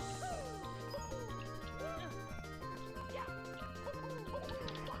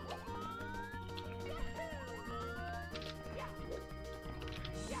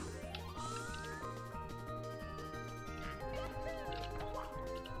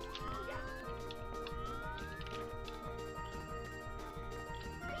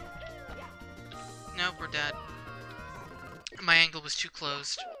 Nope, we're dead. My angle was too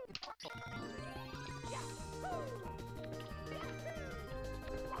closed.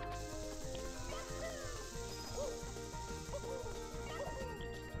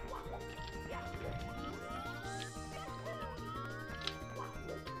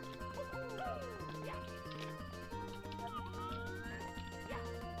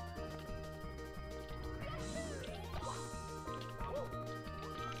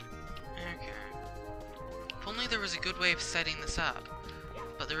 If only there was a good way of setting this up.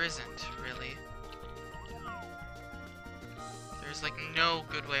 But there isn't, really. There's like no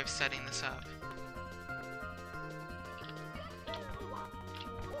good way of setting this up.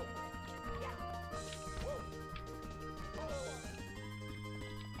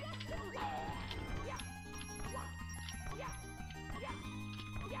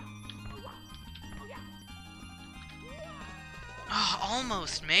 Oh,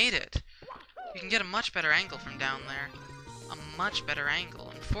 almost made it! You can get a much better angle from down there. A much better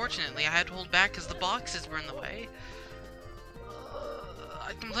angle. Unfortunately, I had to hold back because the boxes were in the way.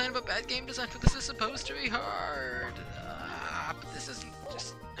 I complain about bad game design, but this is supposed to be hard. But this isn't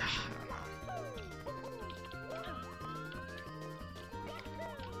just... I don't know.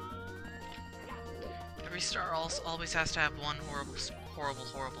 Every star always has to have one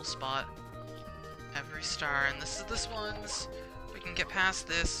horrible spot. Every star, and this one's... We can get past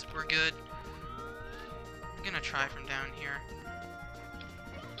this, we're good. I'm gonna try from down here.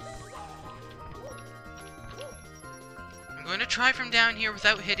 I'm going to try from down here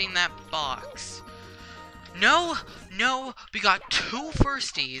without hitting that box. No! No! We got 2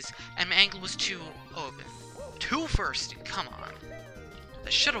 firsties, and my angle was too open. 2 firsties! Come on.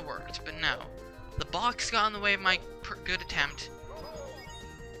 That should have worked, but no. The box got in the way of my good attempt.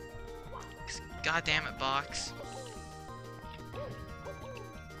 God damn it, box.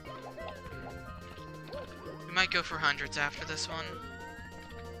 We might go for hundreds after this one.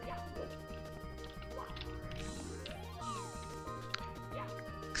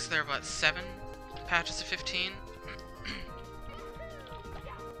 Because there are, what, 7 patches of 15?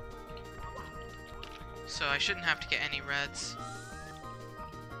 So I shouldn't have to get any reds.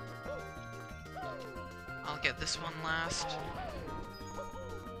 I'll get this one last.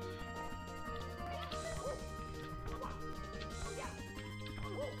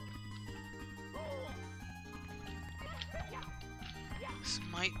 This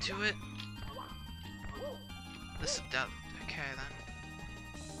might do it. This is that. Okay then.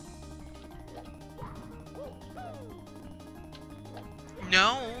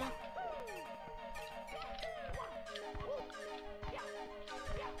 No.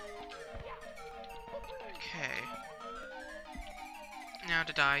 Okay. Now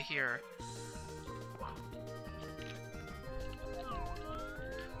to die here.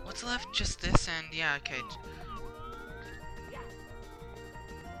 What's left? Just this and yeah. Okay.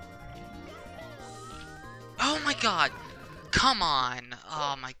 Oh my god! Come on!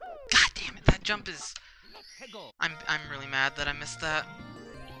 Oh my god damn it, that jump is... I'm really mad that I missed that.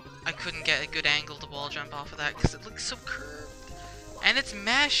 I couldn't get a good angle to wall jump off of that because it looks so curved. And it's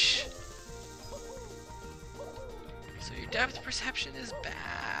mesh! So your depth perception is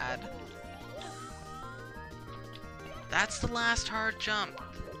bad. That's the last hard jump.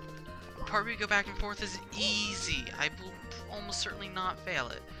 The part where you go back and forth is easy. I will almost certainly not fail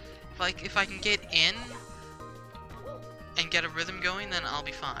it. If I can get in and get a rhythm going, then I'll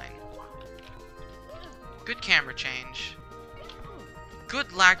be fine. Good camera change.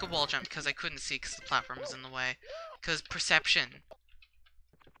 Good lack of wall jump, because I couldn't see because the platform was in the way. Because perception.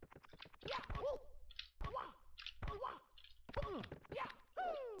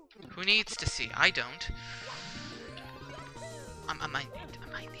 Who needs to see? I don't. I might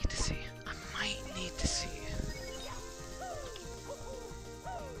need to see. I might need to see.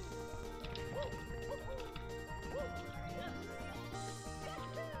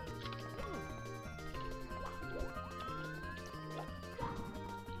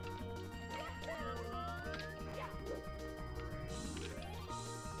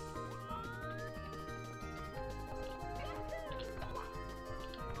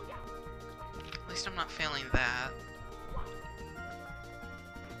 At least I'm not failing that.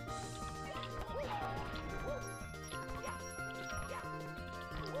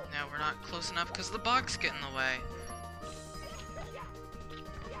 No, we're not close enough because the box get in the way.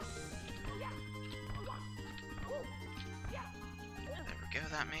 There we go,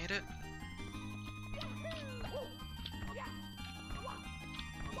 that made it.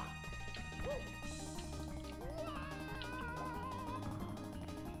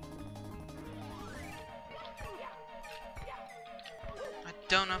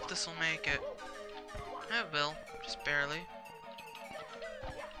 I don't know if this will make it. It will, just barely.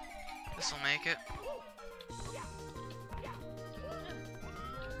 This will make it.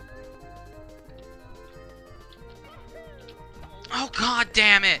 Oh god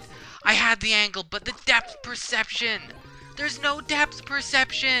damn it! I had the angle, but the depth perception! There's no depth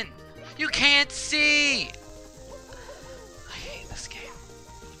perception! You can't see! I hate this game.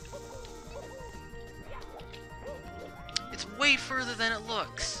 It's way further than it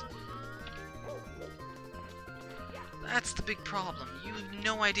looks. That's the big problem. You have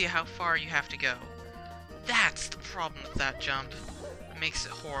no idea how far you have to go. That's the problem with that jump. It makes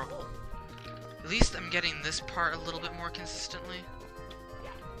it horrible. At least I'm getting this part a little bit more consistently.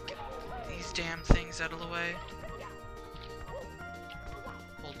 Get these damn things out of the way.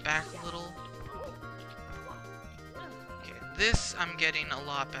 Hold back a little. Okay, this I'm getting a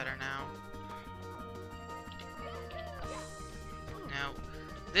lot better now. Now,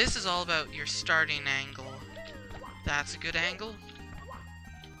 this is all about your starting angle. That's a good angle.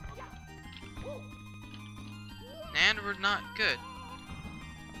 And we're not good.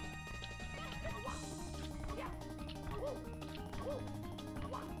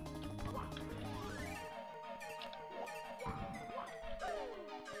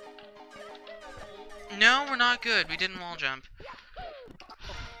 No, we're not good. We didn't wall jump.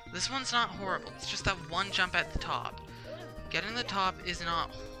 This one's not horrible. It's just that one jump at the top. Getting the top is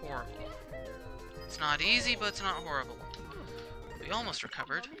not horrible. It's not easy, but it's not horrible. We almost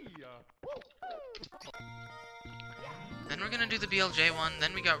recovered. Then we're gonna do the BLJ one,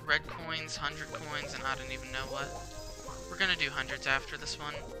 then we got red coins, 100 coins, and I don't even know what. We're gonna do hundreds after this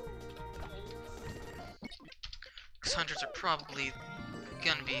one. Because hundreds are probably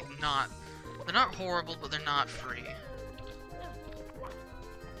gonna be not... They're not horrible, but they're not free.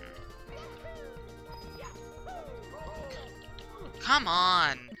 Come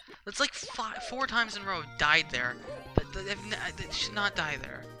on! That's like 4 times in a row I've died there. They should not die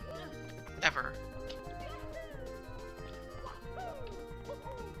there. Ever.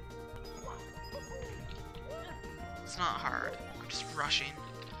 It's not hard. I'm just rushing.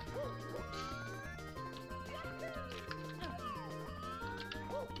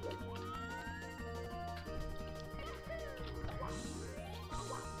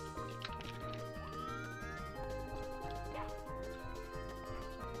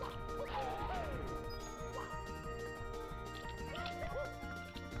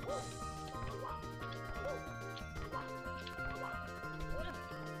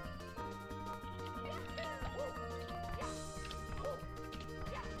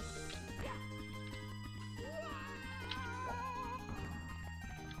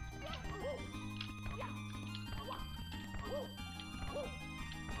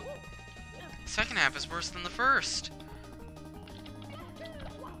 Second half is worse than the first.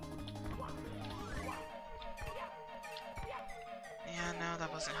 Yeah, no,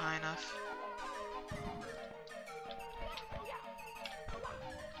 that wasn't high enough.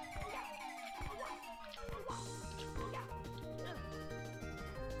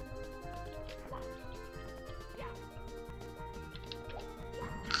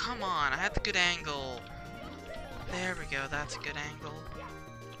 Come on, I had the good angle. There we go, that's a good angle.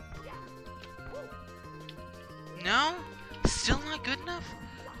 No? Still not good enough?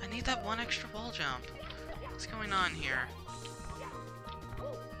 I need that one extra wall jump. What's going on here?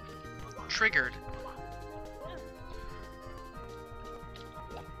 Triggered.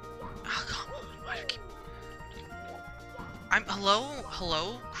 Oh, come on. Why do I keep...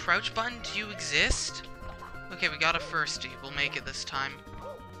 Hello? Crouch button, do you exist? Okay, we got a firstie. We'll make it this time.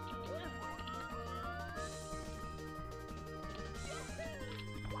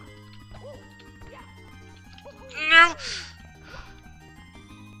 No!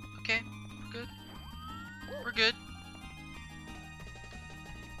 Okay, we're good. We're good.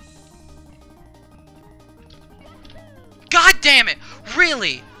 God damn it!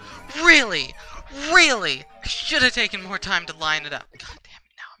 Really? Really? Really? I should have taken more time to line it up. God damn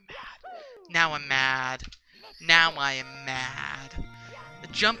it, now I'm mad. Now I am mad. The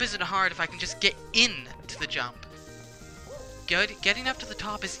jump isn't hard if I can just get in to the jump. Getting up to the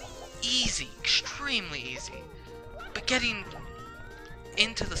top is easy, extremely easy. But getting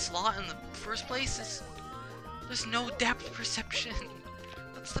into the slot in the first place is... There's no depth perception.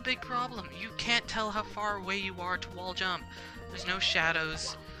 That's the big problem. You can't tell how far away you are to wall jump. There's no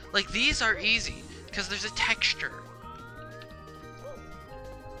shadows. Like, these are easy, because there's a texture.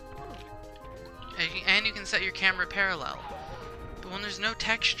 And you can set your camera parallel. But when there's no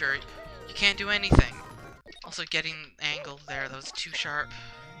texture, you can't do anything. Also, getting angled there, that was too sharp.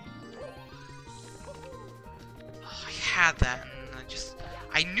 Oh, I had that, and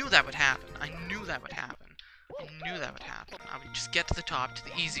I knew that would happen. I knew that would happen. I would just get to the top, to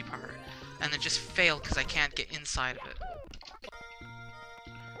the easy part, and then just fail because I can't get inside of it.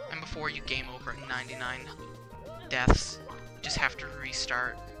 And before you game over at 99 deaths, you just have to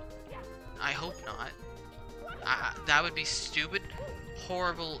restart. I hope not. That would be stupid,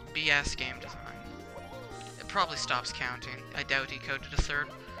 horrible BS game design. It probably stops counting. I doubt he coded a third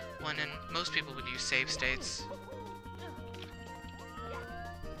one in. Most people would use save states.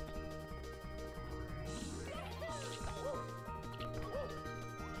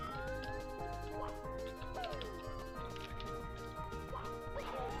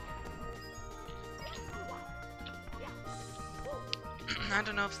 I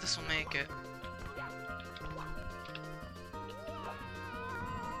don't know if this will make it.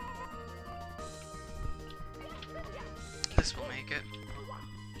 This will make it.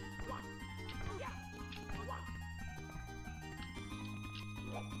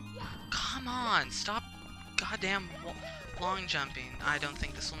 Come on, stop goddamn long jumping. I don't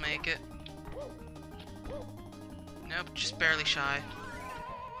think this will make it. Nope, just barely shy.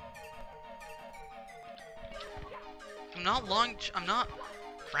 I'm not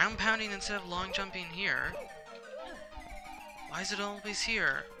ground pounding instead of long jumping here. Why is it always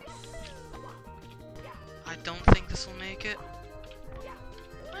here? I don't think this will make it.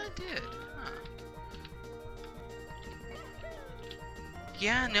 I did. Huh.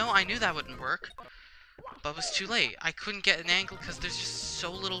 Yeah, no, I knew that wouldn't work. but it was too late. I couldn't get an angle because there's just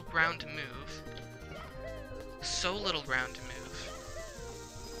so little ground to move. So little ground to move.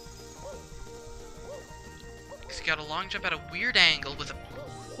 Because you got a long jump at a weird angle with a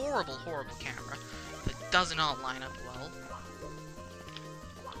horrible, horrible camera that does not line up well.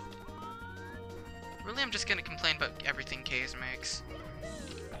 Really, I'm just gonna complain about everything Kaze makes.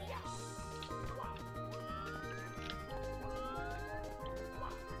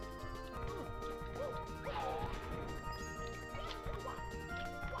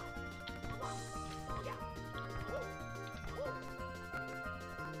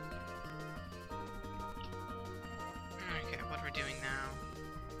 Okay, what we're doing now.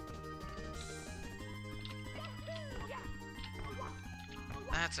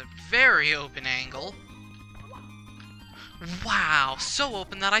 That's a very open angle. Wow, so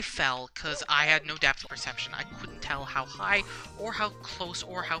open that I fell, because I had no depth perception. I couldn't tell how high, or how close,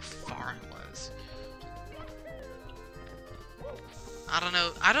 or how far it was. I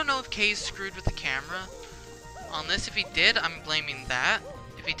don't know if Kaze screwed with the camera on this. If he did, I'm blaming that.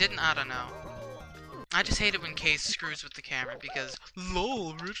 If he didn't, I don't know. I just hate it when Kaze screws with the camera, because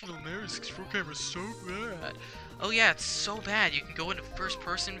LOL, original Mario 64 camera's so bad. Oh yeah, it's so bad. You can go into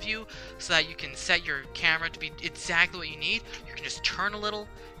first-person view so that you can set your camera to be exactly what you need. You can just turn a little,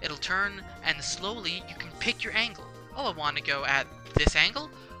 it'll turn, and slowly you can pick your angle. Oh, I want to go at this angle?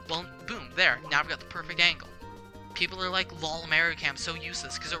 Well, boom, there. Now I've got the perfect angle. People are like, lol, Mario Cam's so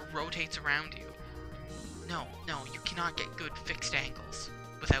useless because it rotates around you. No, you cannot get good fixed angles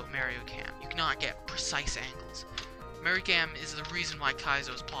without Mario Cam. You cannot get precise angles. Mario Cam is the reason why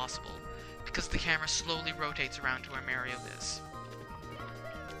Kaizo is possible, because the camera slowly rotates around to where Mario is.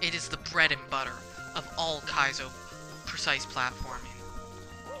 It is the bread and butter of all Kaizo precise platforming.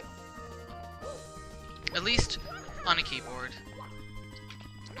 At least on a keyboard.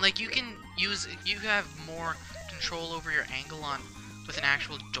 Like, you have more control over your angle on with an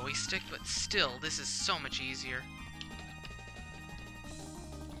actual joystick, but still, this is so much easier.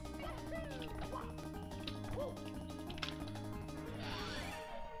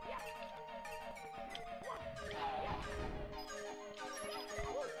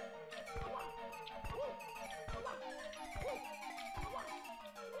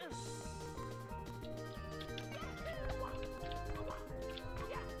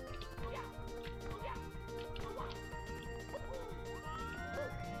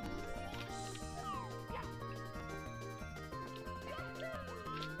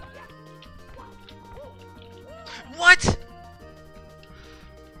 What?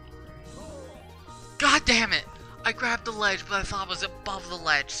 God damn it! I grabbed the ledge, but I thought it was above the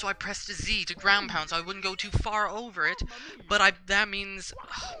ledge, so I pressed a Z to ground pound so I wouldn't go too far over it, but that means...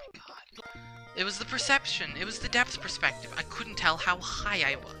 Oh my god. It was the perception, it was the depth perspective. I couldn't tell how high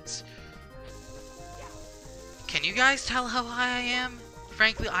I was. Can you guys tell how high I am?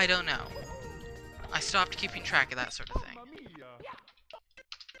 Frankly, I don't know. I stopped keeping track of that sort of thing.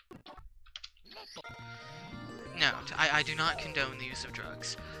 No, I do not condone the use of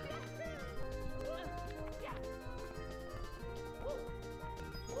drugs.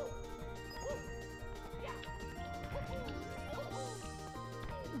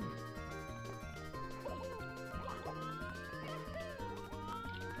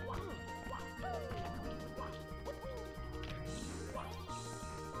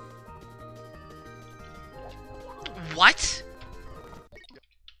 What?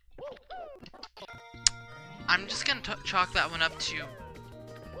 I'm just gonna chalk that one up to...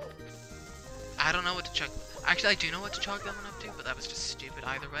 I don't know what to chalk... Actually, I do know what to chalk that one up to, but that was just stupid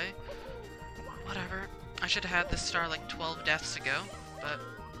either way. Whatever. I should have had this star like 12 deaths ago, but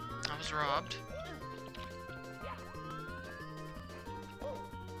I was robbed.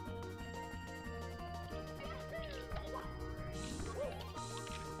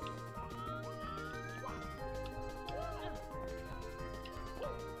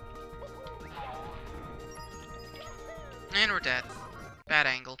 And we're dead. Bad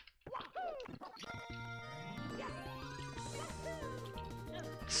angle.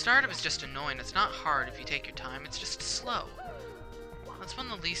 Startup is just annoying. It's not hard if you take your time, it's just slow. That's one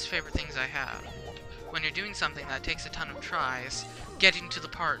of the least favorite things I have. When you're doing something that takes a ton of tries, getting to the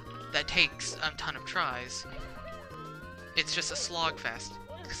part that takes a ton of tries, it's just a slog fest.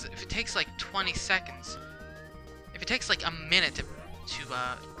 Because if it takes like 20 seconds, if it takes like a minute to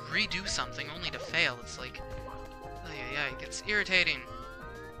redo something only to fail, it's like... Yeah, it's irritating.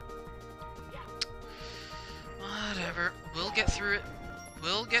 Whatever. We'll get through it.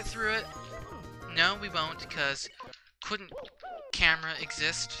 We'll get through it. No, we won't, because couldn't camera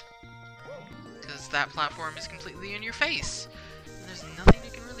exist? Because that platform is completely in your face. And there's nothing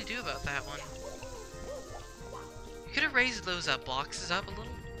you can really do about that one. You could have raised those boxes up a little.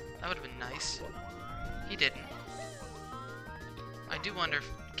 That would have been nice. He didn't. I do wonder if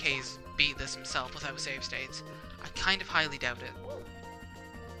Kay's beat this himself without save states. I kind of highly doubt it.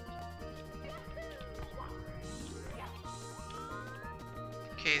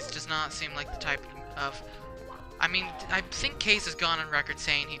 Kay's does not seem like the type of... I mean, I think Kay's has gone on record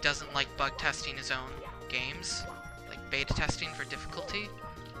saying he doesn't like bug testing his own games. Like beta testing for difficulty.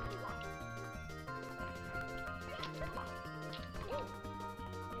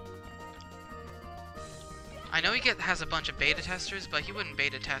 I know he has a bunch of beta testers, but he wouldn't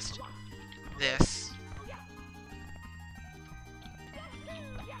beta test this.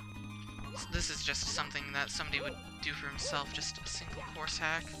 So this is just something that somebody would do for himself, just a single course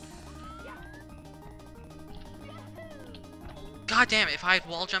hack. God damn it, if I had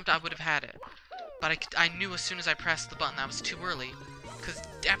wall jumped, I would have had it. But I knew as soon as I pressed the button that was too early. Because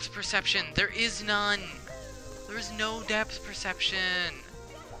depth perception, there is none. There is no depth perception.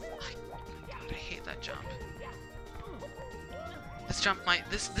 God, I hate that jump. This jump might,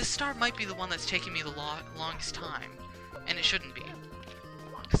 this star might be the one that's taking me the longest time. And it shouldn't be.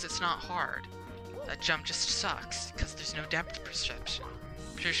 Because it's not hard. That jump just sucks, because there's no depth perception.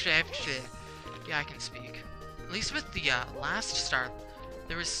 Yeah, I can speak. At least with the last star,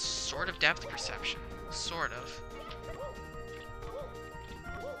 there was sort of depth perception. Sort of.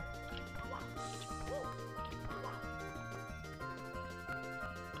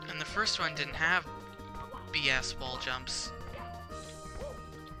 And the first one didn't have BS wall jumps.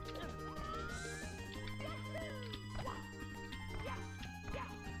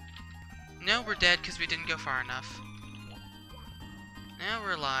 No, we're dead because we didn't go far enough. Now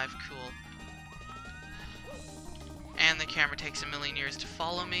we're alive, cool. And the camera takes a million years to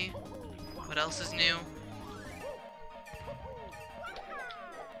follow me. What else is new?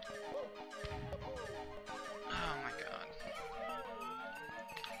 Oh my god.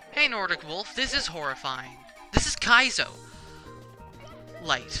 Hey Nordic Wolf, this is horrifying. This is Kaizo.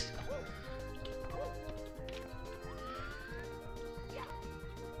 Light.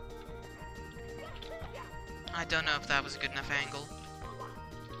 I don't know if that was a good enough angle.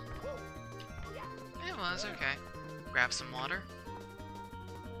 It was, okay. Grab some water.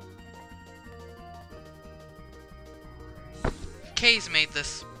 Kay's made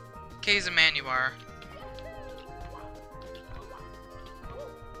this. Kay's a manuar.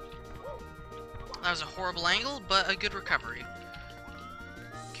 That was a horrible angle, but a good recovery.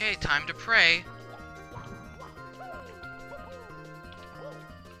 Okay, time to pray.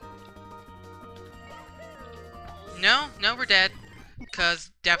 No, we're dead.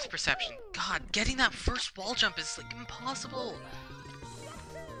 Because depth perception. God, getting that first wall jump is, like, impossible.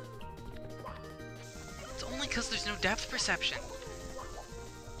 It's only because there's no depth perception.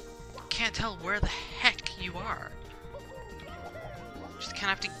 Can't tell where the heck you are. Just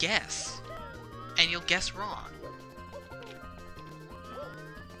kind of have to guess. And you'll guess wrong.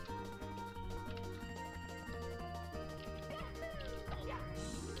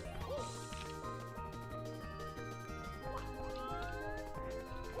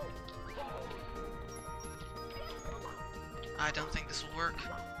 I don't think this will work.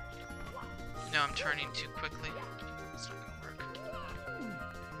 No, I'm turning too quickly. It's not gonna work.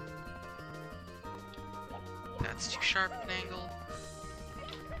 That's too sharp an angle.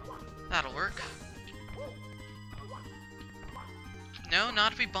 That'll work. No,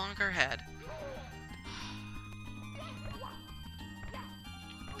 not if we bonk our head.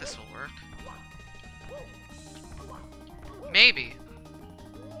 This will work. Maybe.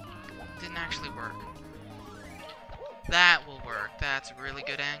 Didn't actually work. That will work. That's a really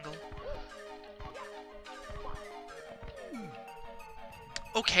good angle.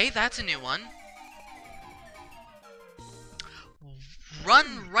 Okay, that's a new one.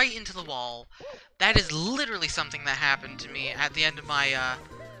 Run right into the wall. That is literally something that happened to me at the end of my,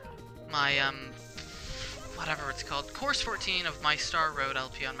 whatever it's called, Course 14 of my Star Road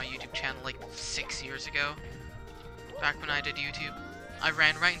LP on my YouTube channel, like 6 years ago. Back when I did YouTube. I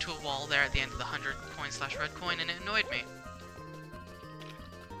ran right into a wall there at the end of the 100 coin/red coin, and it annoyed me.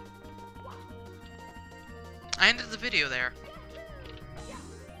 I ended the video there.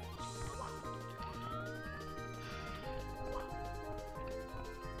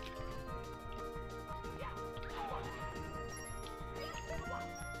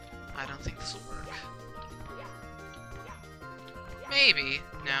 I don't think this will work. Maybe.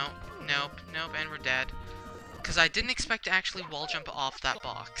 No. Nope. Nope. And we're dead. Because I didn't expect to actually wall jump off that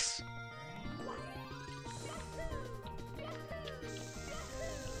box.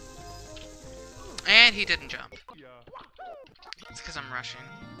 And he didn't jump. It's because I'm rushing.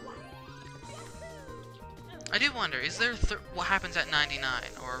 I do wonder, is there what happens at 99,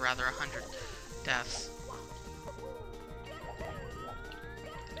 or rather 100 deaths?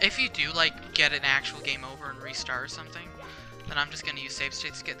 If you do, like, get an actual game over and restart or something, then I'm just gonna use save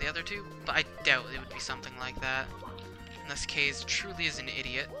states to get the other two, but I doubt it would be something like that. Unless Kay's truly is an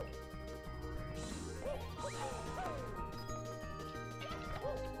idiot.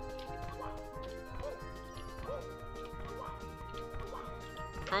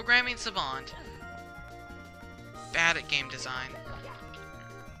 Programming savant. Bad at game design.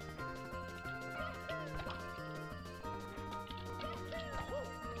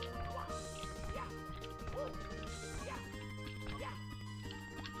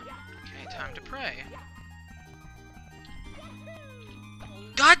 Okay, time to pray.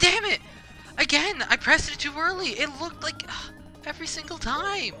 God damn it! Again, I pressed it too early. It looked like every single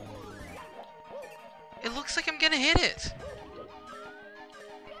time. It looks like I'm gonna hit it.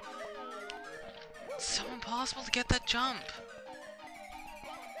 It's so impossible to get that jump.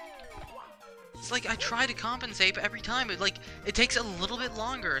 It's like I try to compensate, but every time it takes a little bit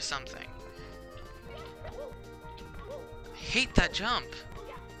longer or something. I hate that jump.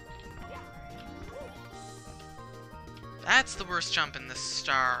 That's the worst jump in this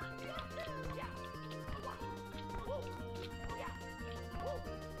star.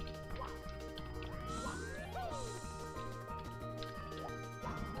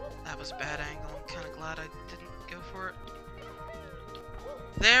 That was a bad angle. I'm kind of glad I didn't go for it.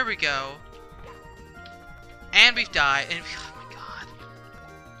 There we go. And we've died. And oh my god.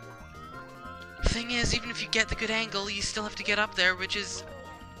 The thing is, even if you get the good angle, you still have to get up there, which is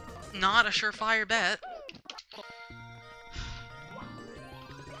not a surefire bet.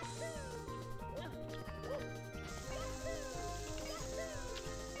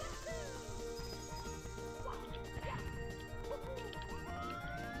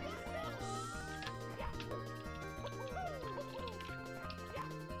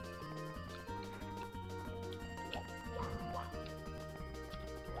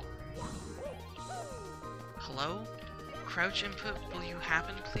 Hello? Crouch input, will you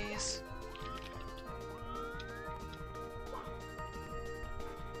happen, please?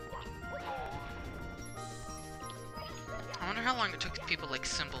 I wonder how long it took people like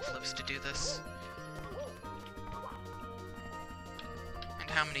Simple Flips to do this. And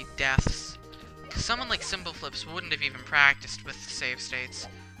how many deaths. Because someone like Simple Flips wouldn't have even practiced with save states.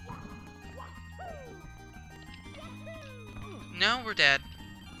 No, we're dead.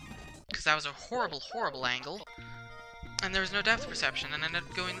 Because that was a horrible, horrible angle. And there was no depth perception, and ended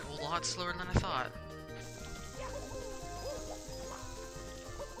up going a lot slower than I thought.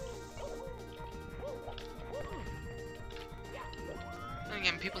 And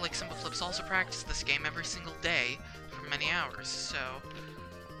again, people like Simple Flips also practice this game every single day for many hours, so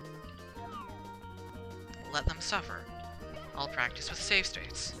let them suffer. I'll practice with save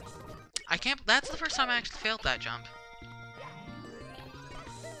states. I can't. That's the first time I actually failed that jump.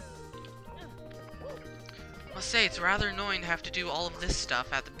 I must say, it's rather annoying to have to do all of this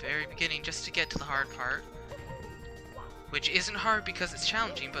stuff at the very beginning just to get to the hard part. Which isn't hard because it's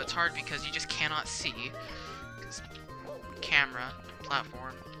challenging, but it's hard because you just cannot see. Because camera,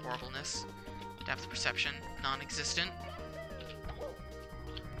 platform, horribleness, depth perception, non-existent.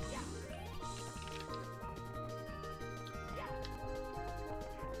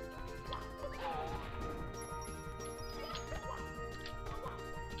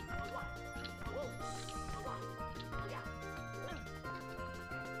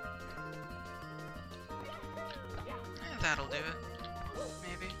 That'll do it.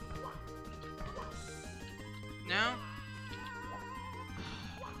 Maybe. No?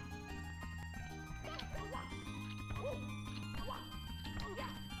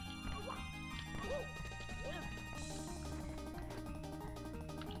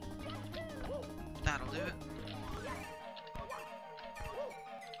 That'll do it.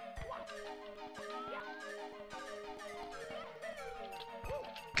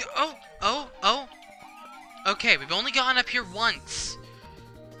 Oh! Oh! Oh! Okay, we've only gone up here once.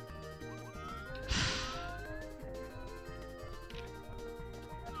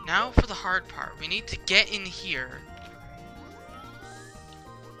 Now for the hard part. We need to get in here.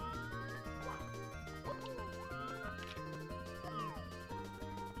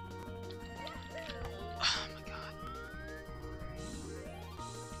 Oh my god.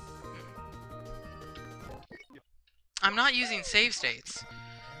 I'm not using save states.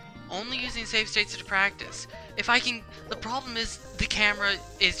 Only using save states to practice. If I can... The problem is the camera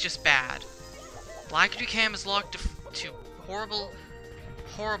is just bad. Blackity Cam is locked to horrible,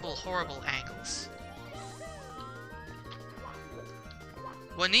 horrible, horrible angles.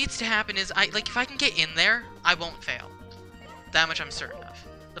 What needs to happen is, if I can get in there, I won't fail. That much I'm certain of.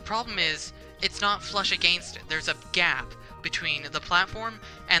 The problem is, it's not flush against it. There's a gap between the platform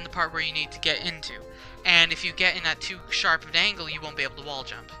and the part where you need to get into. And if you get in at too sharp of an angle, you won't be able to wall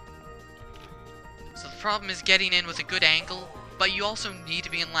jump. So the problem is getting in with a good angle, but you also need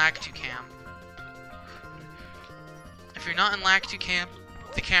to be in lag 2 cam. If you're not in lag 2 cam,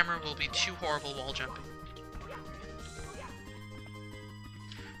 the camera will be too horrible wall jumping.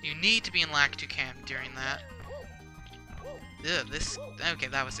 You need to be in lag 2 cam during that. Ugh, this... Okay,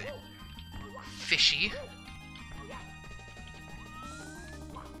 that was it. Fishy.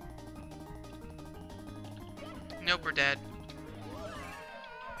 Nope, we're dead.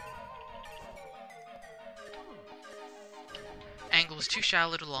 Angle was too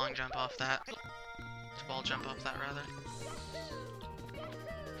shallow to long jump off that. To wall jump off that, rather.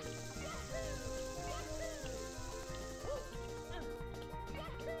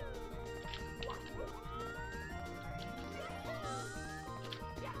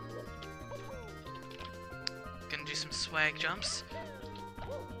 Gonna do some swag jumps.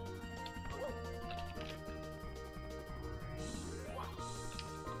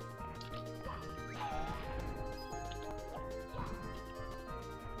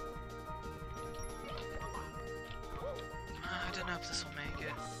 I don't know if this will make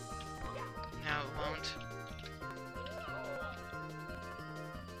it. No, it won't.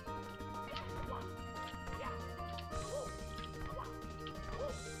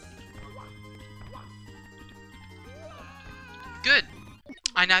 Good!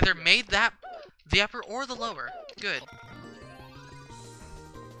 I neither made that the upper or the lower. Good.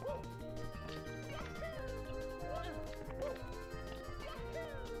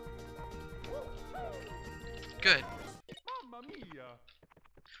 Good. Mamma mia!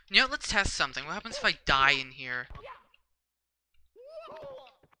 You know, let's test something. What happens if I die in here?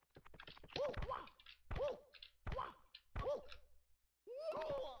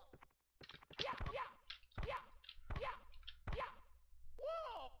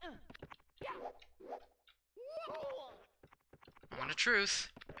 Moment of truth.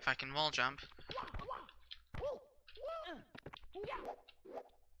 If I can wall jump.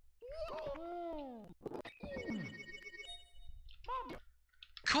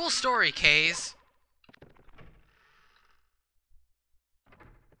 Cool story, Kays.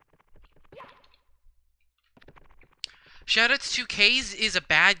 Shoutouts to Kays is a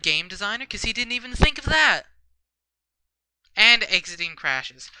bad game designer because he didn't even think of that. And exiting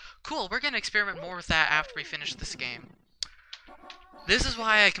crashes. Cool, we're gonna experiment more with that after we finish this game. This is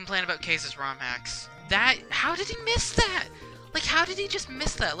why I complain about Kays' ROM hacks. How did he miss that? Like, how did he just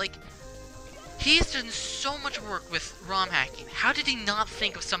miss that? Like, he's done so much work with ROM hacking. How did he not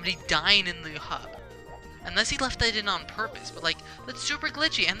think of somebody dying in the hub? Unless he left that in on purpose, but like, that's super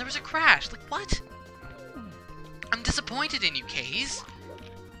glitchy, and there was a crash. Like, what? I'm disappointed in you, Kays.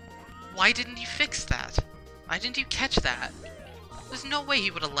 Why didn't you fix that? Why didn't you catch that? There's no way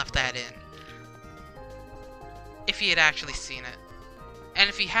he would have left that in. If he had actually seen it. And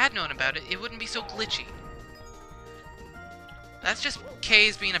if he had known about it, it wouldn't be so glitchy. That's just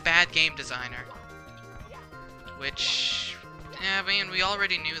Kays being a bad game designer. Which... yeah, I mean, we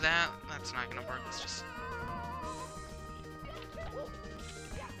already knew that. That's not gonna work, let's just...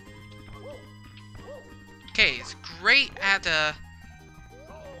 Kays, great at, yeah,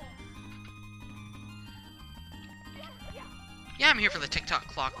 I'm here for the TikTok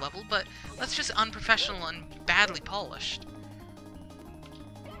clock level, but that's just unprofessional and badly polished.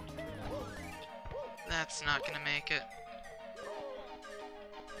 That's not gonna make it.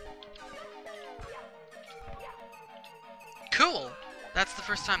 Cool! That's the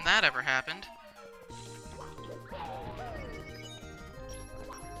first time that ever happened.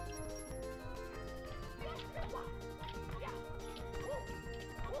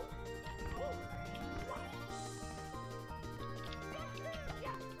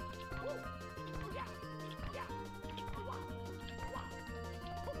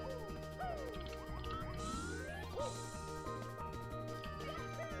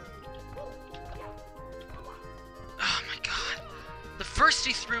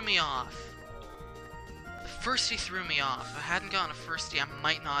 Firstie threw me off. The firstie threw me off. If I hadn't gotten a firstie, I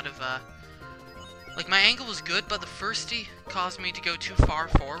might not have, like, my angle was good, but the firstie caused me to go too far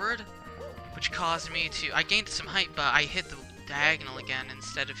forward, which caused me to... I gained some height, but I hit the diagonal again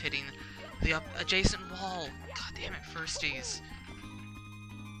instead of hitting the adjacent wall. God damn it, firsties.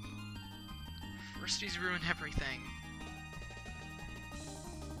 Firsties ruin everything.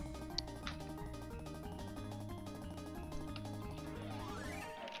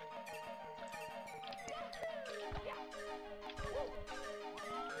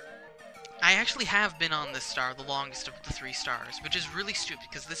 I actually have been on this star the longest of the 3 stars, which is really stupid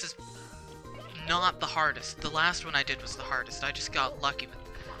because this is not the hardest. The last one I did was the hardest. I just got lucky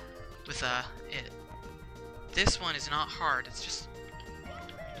with it. This one is not hard. It's just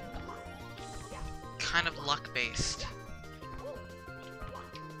kind of luck based.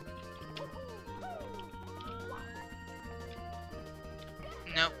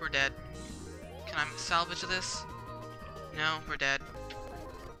 Nope, we're dead. Can I salvage this? No, we're dead.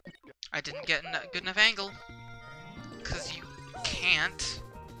 I didn't get a good enough angle. Because you can't.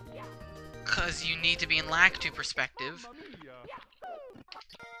 Because you need to be in Lactu perspective. Mamma mia!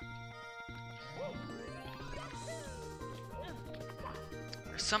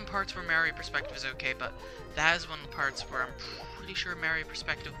 There's some parts where Mario perspective is okay, but that is one of the parts where I'm pretty sure Mario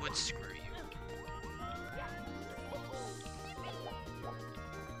perspective would screw you.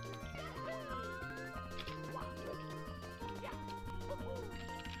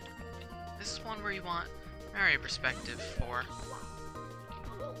 This is one where you want Mario perspective for.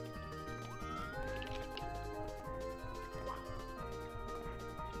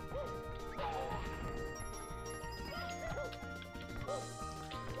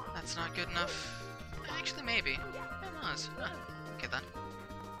 That's not good enough. Actually, maybe. It was. Huh. Okay then.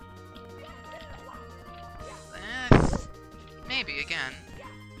 Maybe again.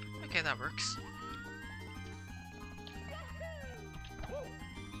 Okay, that works.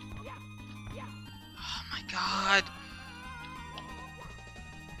 Oh my god!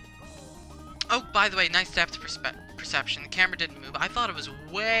 Oh, by the way, nice depth perception. The camera didn't move. I thought it was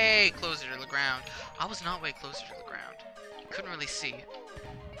way closer to the ground. I was not way closer to the ground. Couldn't really see.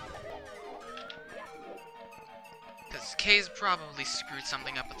 Because Kay's probably screwed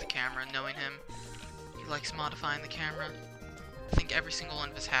something up with the camera, knowing him. He likes modifying the camera. I think every single one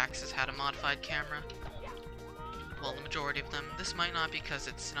of his hacks has had a modified camera. Well, the majority of them. This might not because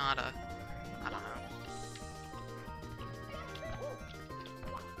it's not a... I don't know.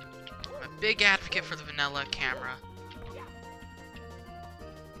 I'm a big advocate for the vanilla camera.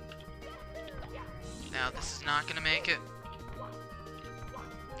 Now, this is not gonna make it.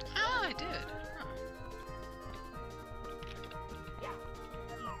 Ah, I did. Huh.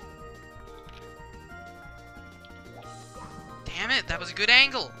 Damn it, that was a good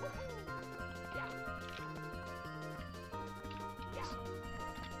angle!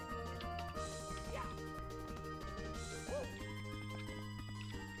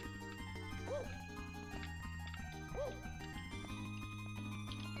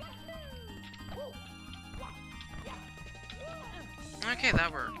 Okay,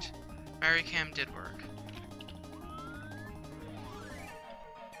 that worked. Mario Cam did work.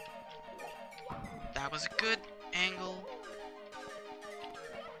 That was a good angle.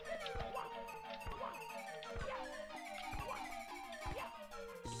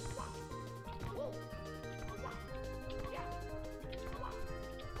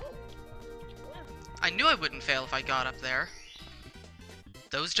 I knew I wouldn't fail if I got up there.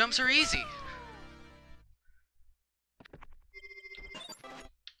 Those jumps are easy.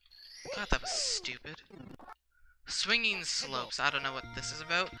 God, that was stupid. Swinging slopes. I don't know what this is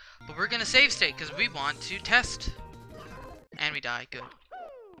about, but we're gonna save state because we want to test. And we die. Good.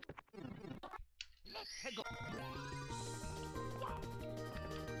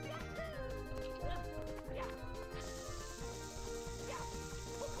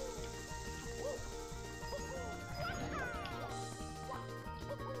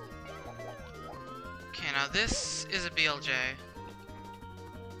 Okay, now this is a BLJ.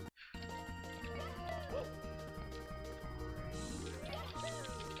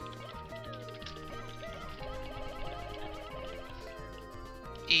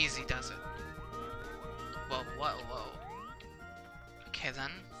 Easy does it. Whoa, whoa, whoa. Okay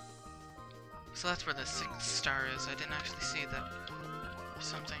then. So that's where the 6th star is. I didn't actually see that. Or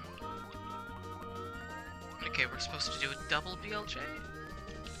something. Okay, we're supposed to do a double BLJ?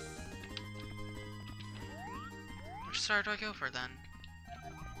 Which star do I go for then?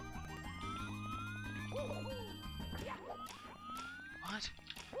 What?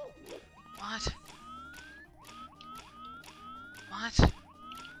 What? What?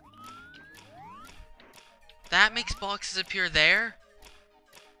 That makes boxes appear there?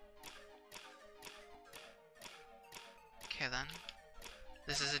 Okay then.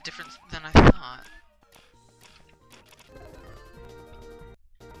 This is a different than I thought.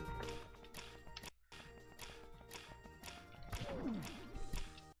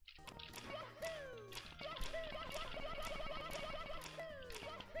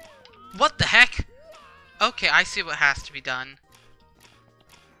 What the heck? Okay, I see what has to be done.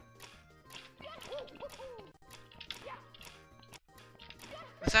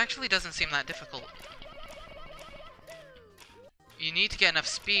 This actually doesn't seem that difficult. You need to get enough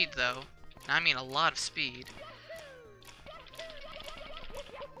speed, though. I mean a lot of speed.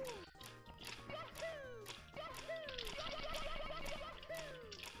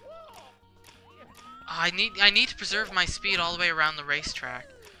 I need to preserve my speed all the way around the racetrack.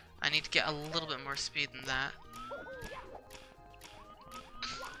 I need to get a little bit more speed than that.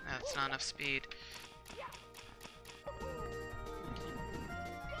 That's not enough speed.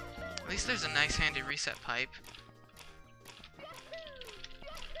 At least there's a nice handy reset pipe.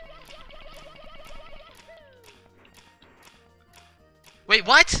 Wait,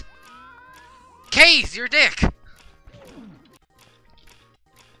 what? Case, you're a dick!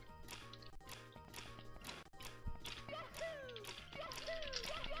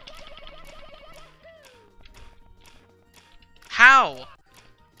 How?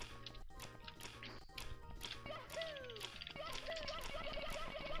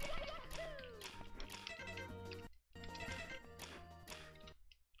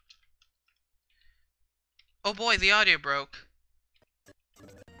 Oh boy, the audio broke.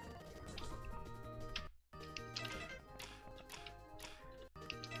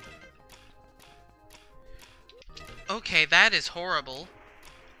 Okay, that is horrible.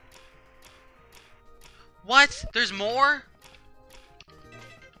 What? There's more?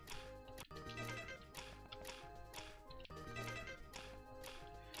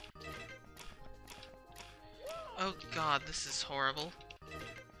 Oh god, this is horrible.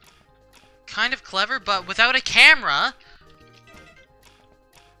 Kind of clever, but without a camera!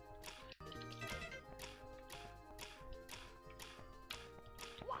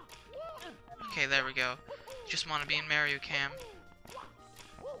 Okay, there we go. Just want to be in Mario Cam.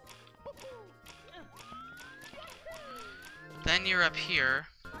 Then you're up here,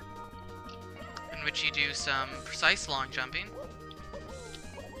 in which you do some precise long jumping,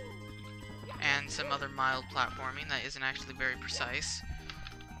 and some other mild platforming that isn't actually very precise.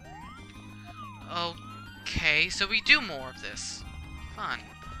 Okay, so we do more of this. Fun.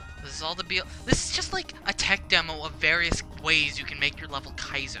 This is all the This is just like a tech demo of various ways you can make your level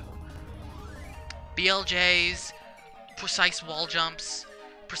Kaizo. BLJs, precise wall jumps,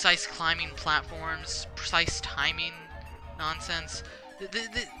 precise climbing platforms, precise timing nonsense.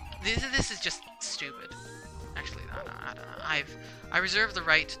 This is just stupid. Actually, I don't know. I reserve the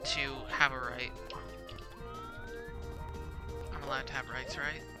right to have a right. I'm allowed to have rights,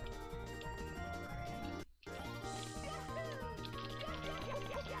 right?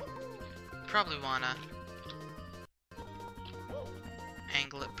 Probably wanna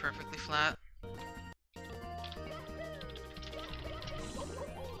angle it perfectly flat.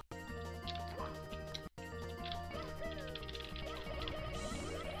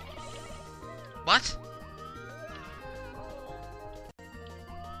 What?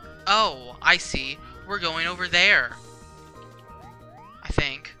 Oh, I see. We're going over there. I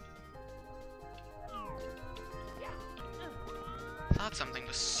think. Thought something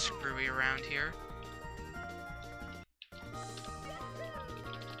was screwy around here.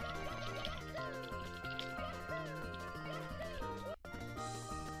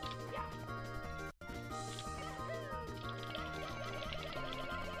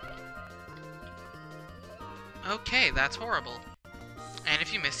 Okay, that's horrible. And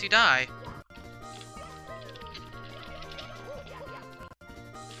if you miss, you die.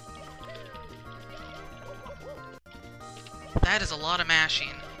 That is a lot of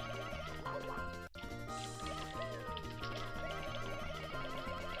mashing.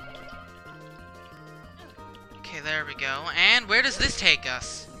 Okay, there we go. And where does this take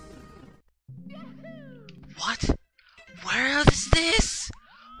us? What? Where is this?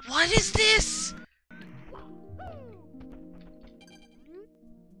 What is this?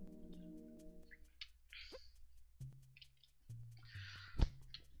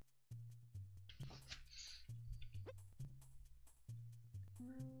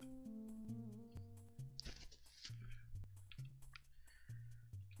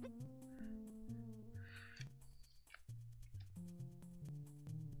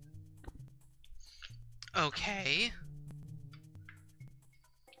 Okay.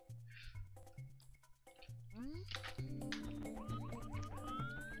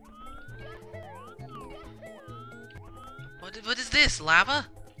 What is this? Lava?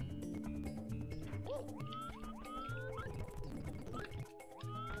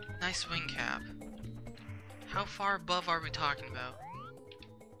 Nice wing cap. How far above are we talking about?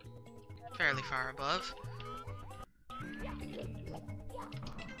 Fairly far above.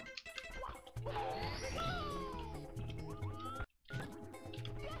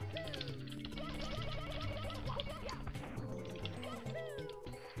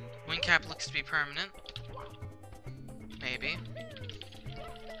 cap looks to be permanent. Maybe.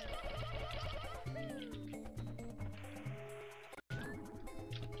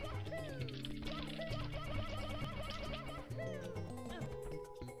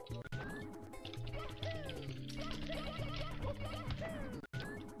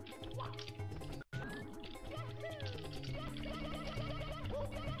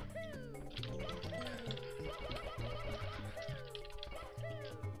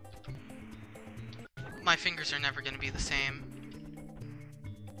 My fingers are never going to be the same.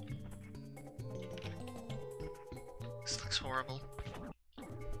 This looks horrible.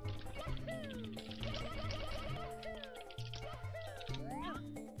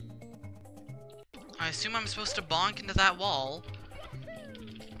 I assume I'm supposed to bonk into that wall.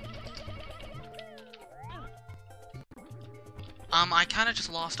 I kind of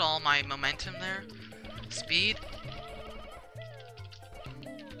just lost all my momentum there. Speed.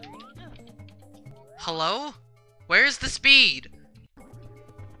 Hello? Where's the speed?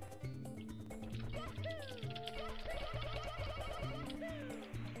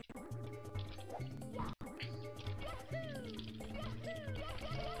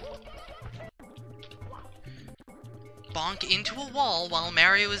 Bonk into a wall while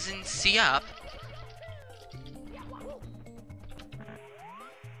Mario is in C up.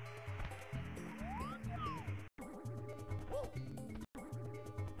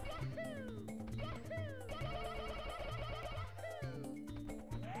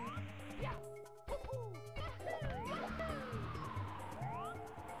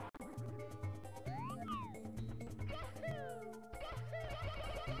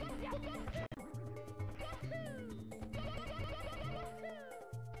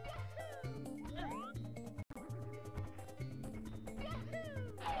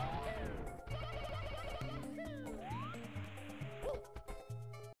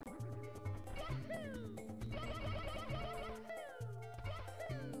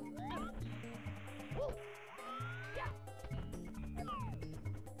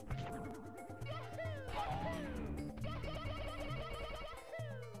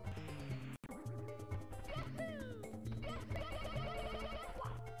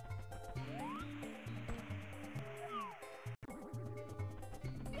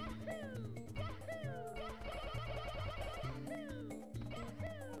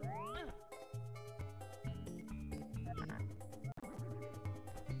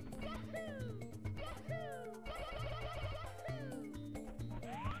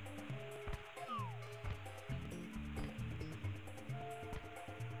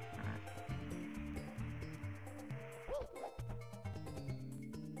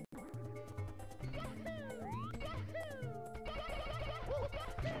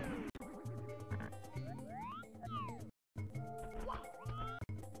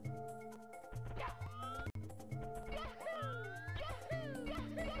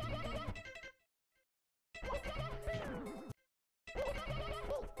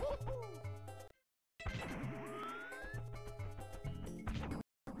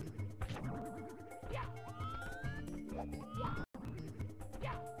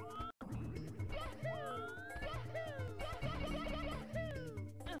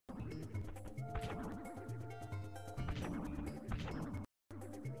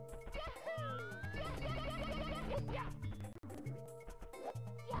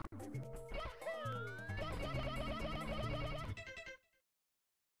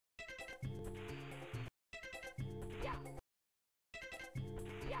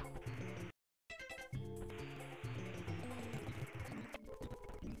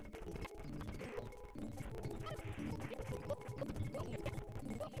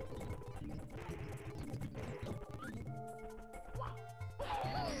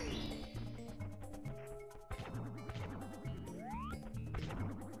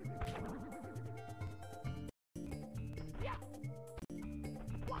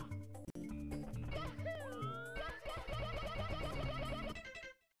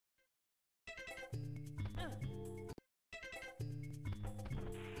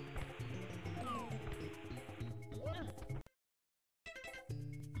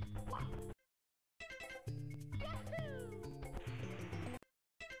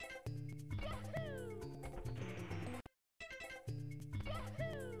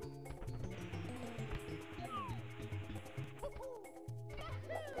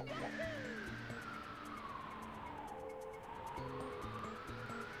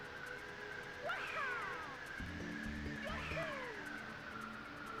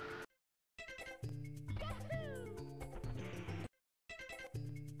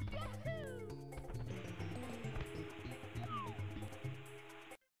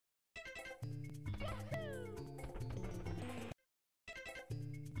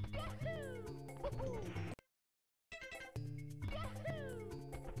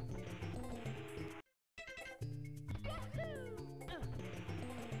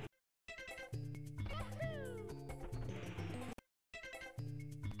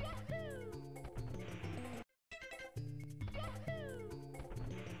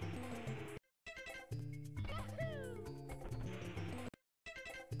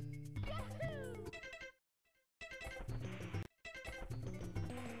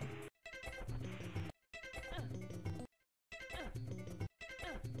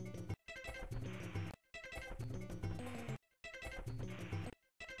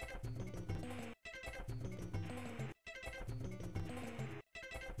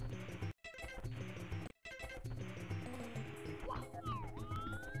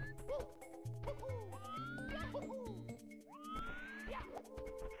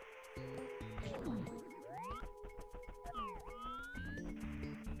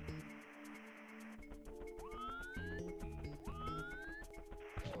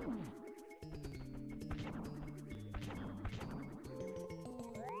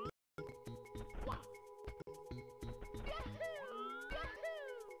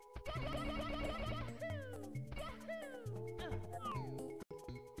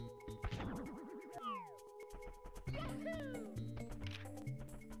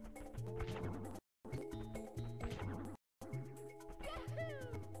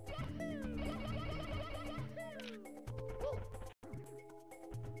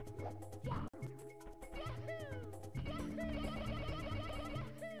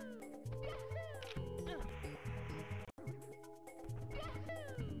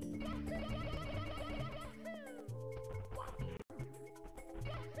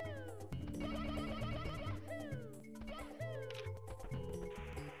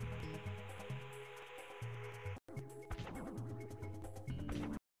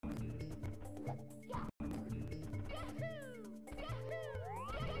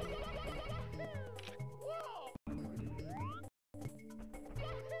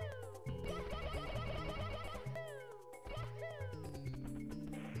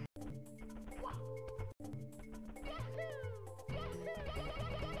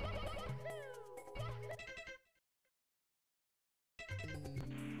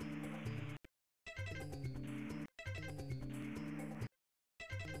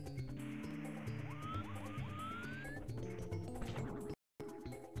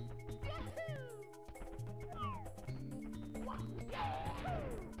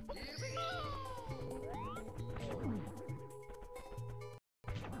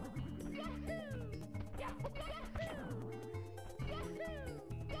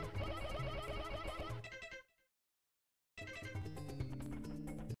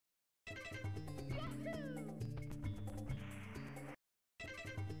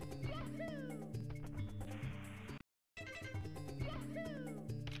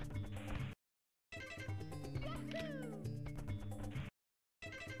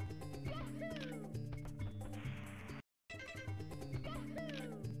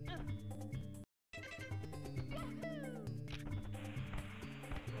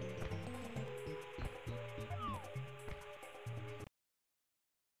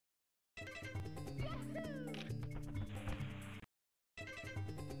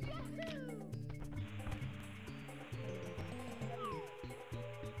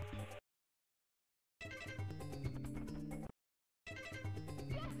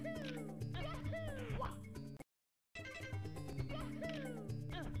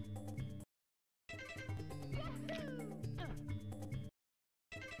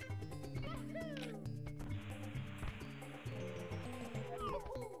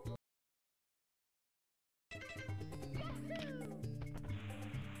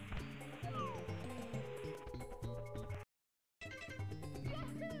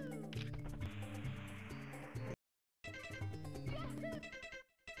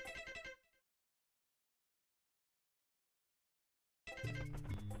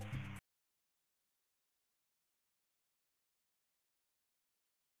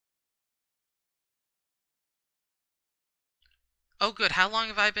 Oh, good. How long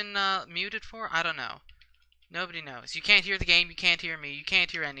have I been muted for? I don't know. Nobody knows. You can't hear the game, you can't hear me, you can't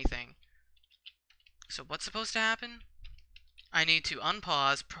hear anything. So what's supposed to happen? I need to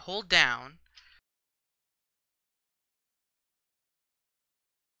unpause, hold down.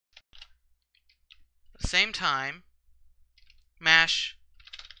 At the same time, mash.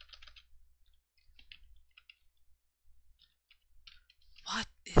 What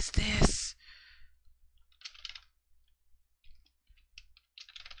is this?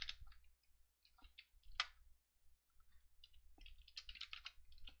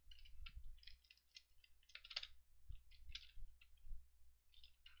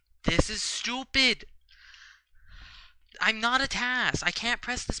 This is stupid! I'm not a TAS. I can't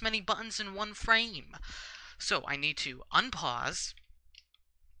press this many buttons in one frame. So I need to unpause.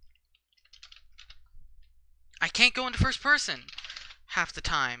 I can't go into first person half the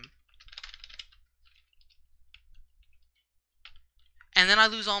time. And then I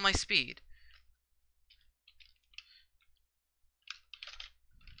lose all my speed.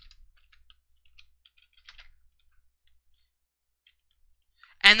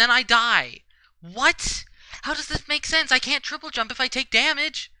 And then I die. What? How does this make sense? I can't triple jump if I take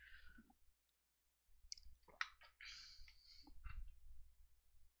damage.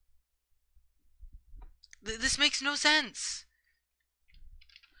 This makes no sense.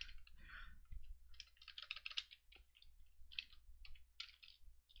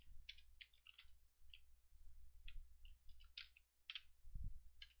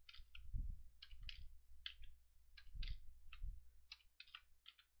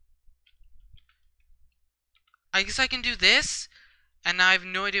 I guess I can do this, and now I have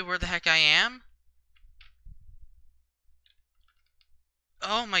no idea where the heck I am.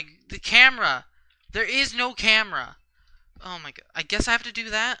 Oh my, the camera. There is no camera. Oh my god. I guess I have to do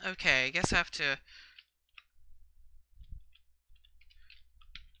that? Okay, I guess I have to...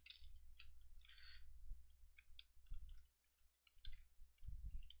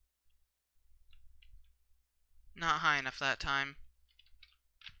 Not high enough that time.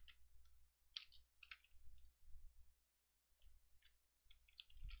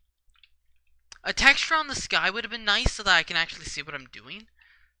 A texture on the sky would have been nice so that I can actually see what I'm doing.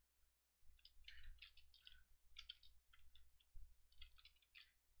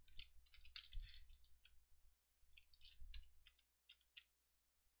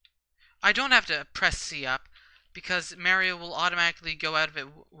 I don't have to press C up, because Mario will automatically go out of it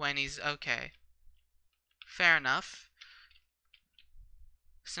when he's okay. Fair enough.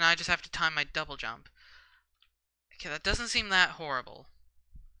 So now I just have to time my double jump. Okay, that doesn't seem that horrible.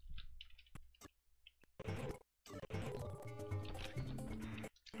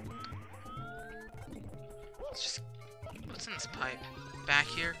 Let's just... What's in this pipe? Back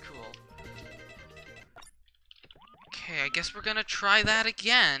here? Cool. Okay, I guess we're gonna try that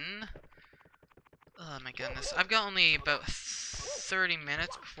again. Oh my goodness. I've got only about 30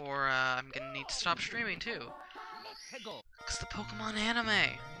 minutes before I'm gonna need to stop streaming too. It's the Pokemon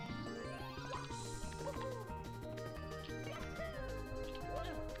anime.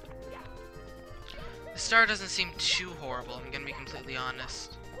 The star doesn't seem too horrible, I'm gonna be completely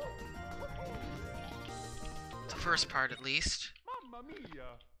honest. The first part at least. Mamma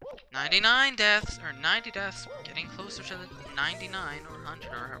mia! 99 deaths, or 90 deaths, getting closer to the 99 or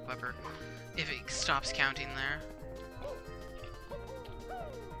 100 or however, if it stops counting there.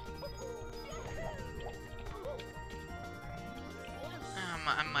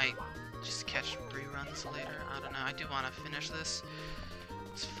 I might just catch reruns later. I don't know. I do want to finish this.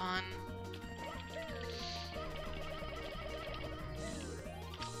 It's fun.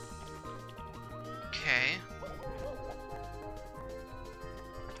 Okay.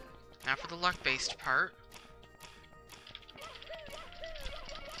 Now for the luck-based part.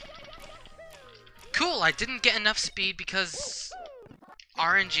 Cool! I didn't get enough speed because...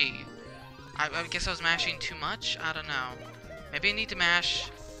 RNG. I guess I was mashing too much? I don't know. Maybe I need to mash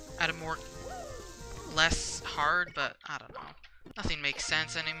at a more... less hard, but I don't know. Nothing makes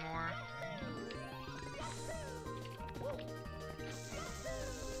sense anymore.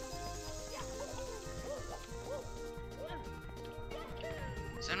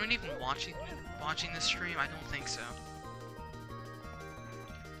 Is anyone even watching this stream? I don't think so.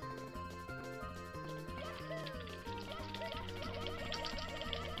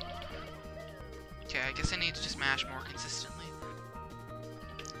 Okay, I guess I need to just mash more consistently.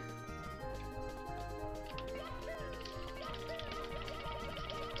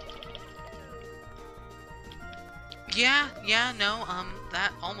 Yeah, no,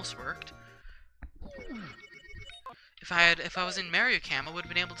 that almost worked. If I was in Mario Cam, I would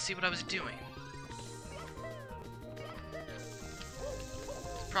have been able to see what I was doing.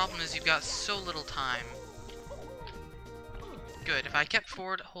 The problem is you've got so little time. Good, if I kept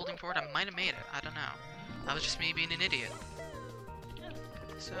holding forward, I might have made it. I don't know. That was just me being an idiot.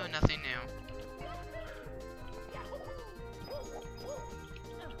 So, nothing new.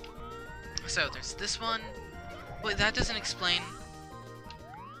 So, there's this one. Wait, that doesn't explain...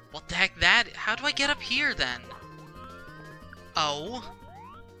 What the heck, how do I get up here, then? Oh?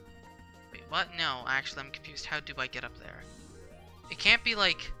 Wait, what? No, actually, I'm confused. How do I get up there? It can't be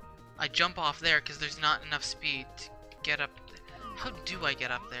like I jump off there because there's not enough speed to get up. How do I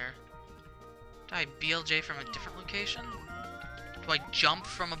get up there? Do I BLJ from a different location? Do I jump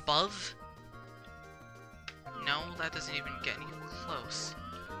from above? No, that doesn't even get any close.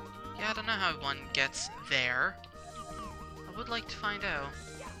 Yeah, I don't know how one gets there. I would like to find out.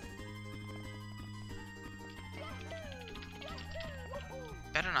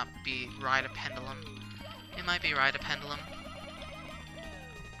 Better not be ride a pendulum. It might be ride a pendulum.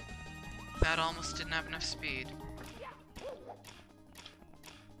 That almost didn't have enough speed.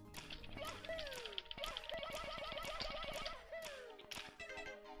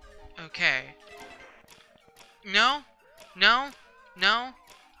 Okay. No! No! No!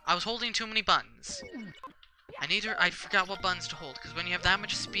 I was holding too many buttons. I forgot what buttons to hold, because when you have that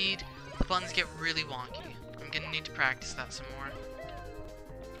much speed, the buttons get really wonky. I'm gonna need to practice that some more.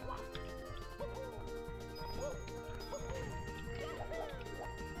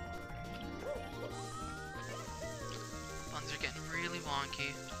 Buttons are getting really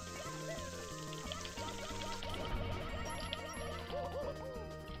wonky.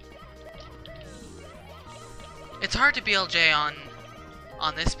 It's hard to BLJ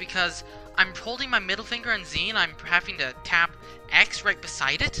on this because I'm holding my middle finger on Z and I'm having to tap X right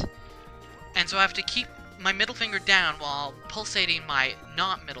beside it. And so I have to keep my middle finger down while pulsating my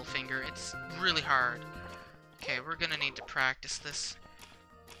not middle finger. It's really hard. Okay, we're gonna need to practice this.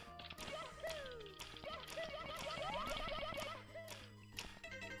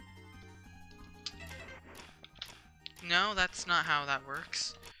 No, that's not how that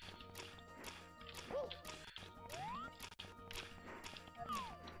works.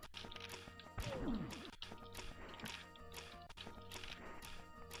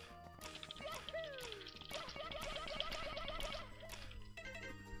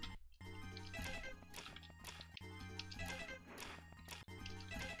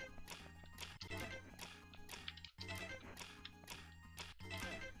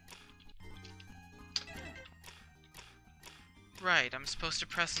 Right, I'm supposed to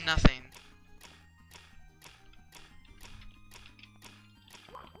press nothing.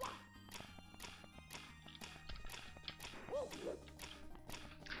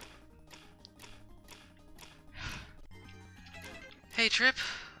 Hey Trip,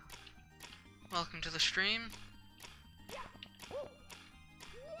 welcome to the stream.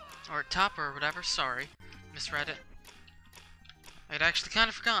 Or Top or whatever, sorry. Misread it. I'd actually kind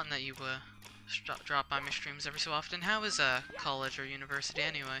of forgotten that you drop by my streams every so often. How is college or university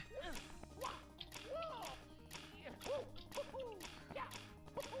anyway?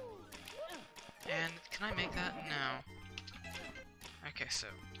 And can I make that? No. Okay, so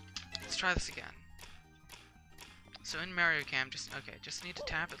let's try this again. So in Mario Cam, just need to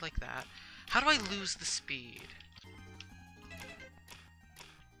tap it like that. How do I lose the speed?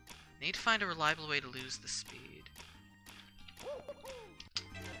 Need to find a reliable way to lose the speed.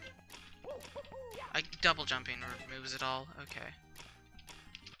 Double jumping removes it all. Okay.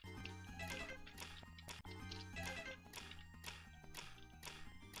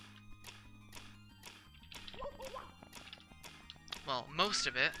 Well, most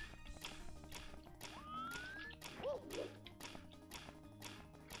of it.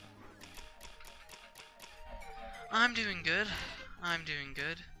 I'm doing good. I'm doing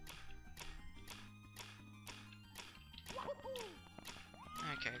good.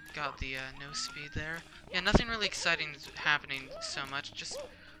 Okay, got the no speed there. Yeah, nothing really exciting is happening so much, just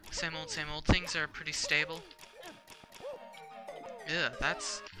same old, same old. Things are pretty stable. Yeah,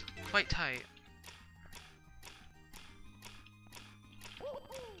 that's quite tight.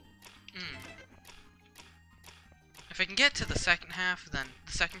 If I can get to the second half, then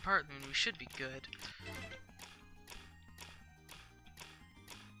the second part, then we should be good.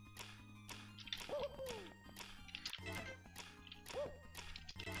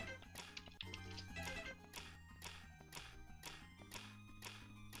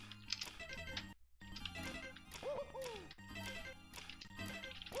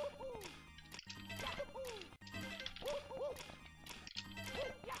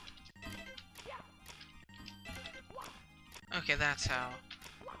 Okay, that's how.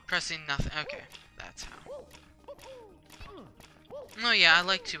 Pressing nothing. Okay, that's how. Oh yeah, I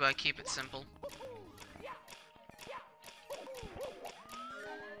like to keep it simple.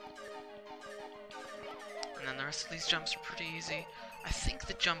 And then the rest of these jumps are pretty easy. I think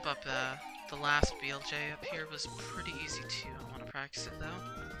the jump up the last BLJ up here was pretty easy too. I want to practice it though.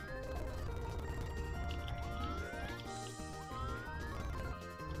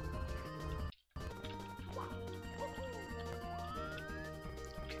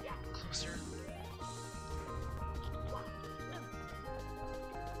 Closer.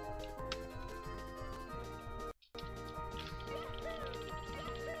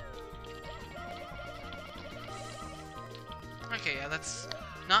 Okay, yeah, that's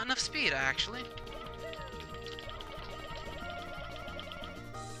not enough speed, actually.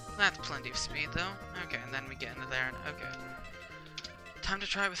 That's plenty of speed, though. Okay, and then we get into there, and okay. Time to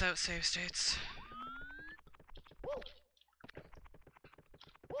try it without save states.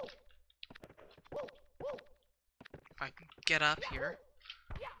 If I can get up here.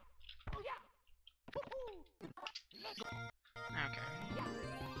 Okay.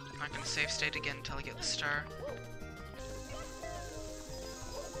 I'm not gonna save state again until I get the star.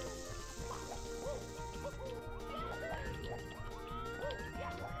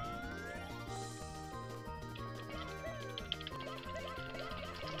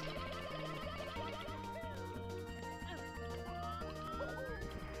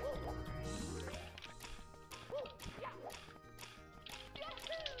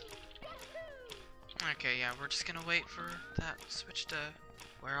 Okay, yeah, we're just gonna wait for that switch to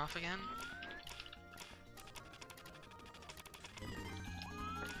wear off again.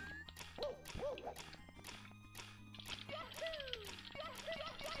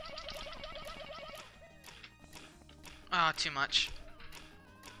 Ah, too much.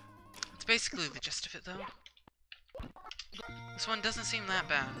 It's basically the gist of it, though. This one doesn't seem that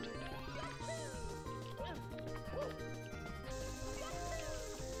bad.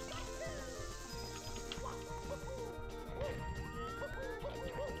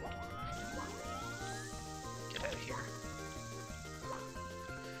 Get out of here.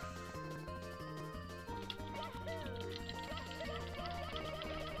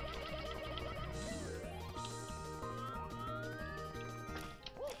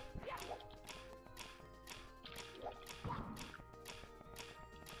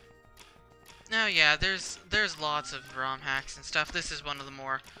 Oh yeah, there's lots of ROM hacks and stuff. This is one of the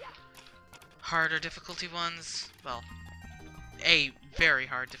more harder difficulty ones. Well, a very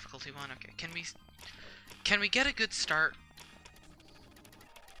hard difficulty one. Okay, can we get a good start?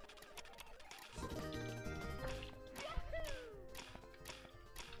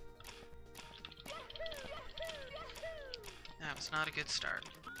 That was not a good start.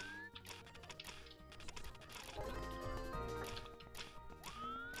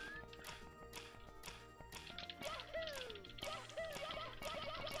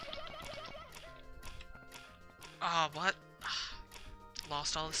 Oh, what?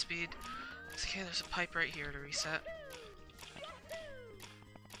 Lost all the speed. It's okay, there's a pipe right here to reset.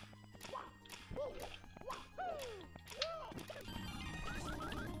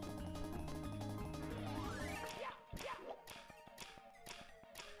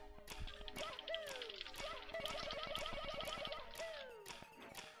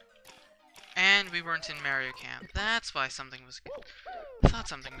 And we weren't in Mario Camp. That's why something was... I thought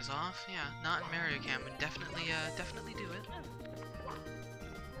something was off. Yeah, not in Mario Camp. Would definitely do it.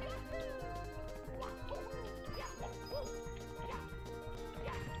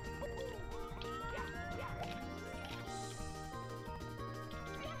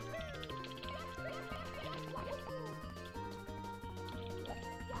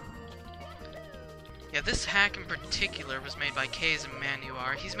 Yeah, this hack in particular was made by K's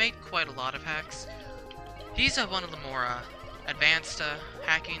Manuar. He's made quite a lot of hacks. He's one of the more advanced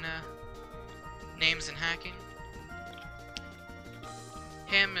hacking names in hacking.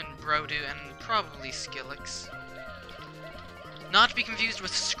 Him and Brodu and probably Skillix. Not to be confused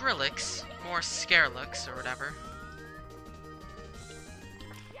with Skrillex, more Scarelix or whatever.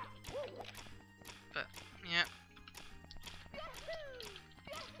 But, yeah.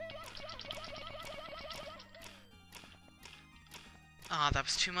 Ah, that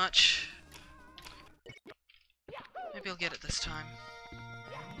was too much. Maybe I'll get it this time.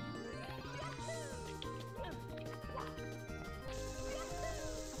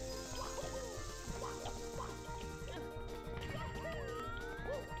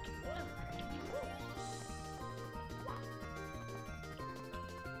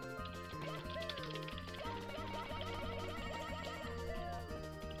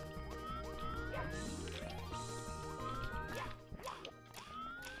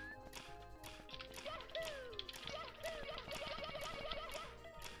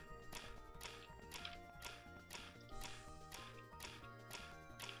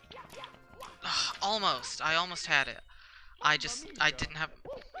 Almost. I almost had it. I didn't have...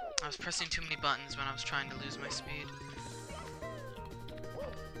 I was pressing too many buttons when I was trying to lose my speed.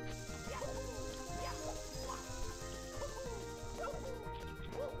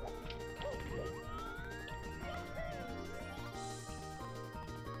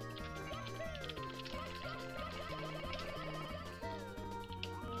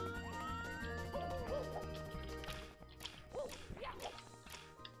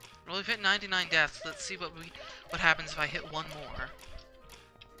 Well, we've hit 99 deaths. Let's see what happens if I hit one more.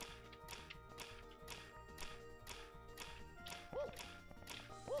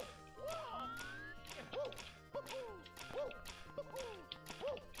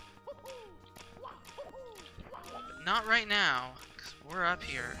 But not right now, because we're up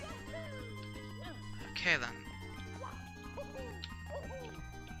here. Okay then.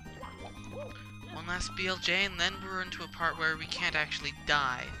 One last BLJ, and then we're into a part where we can't actually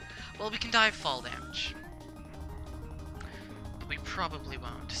die. Well, we can die of fall damage. But we probably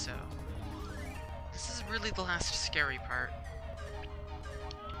won't, so... This is really the last scary part.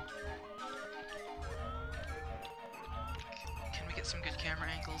 Can we get some good camera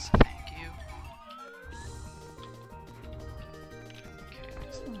angles? Thank you. Okay.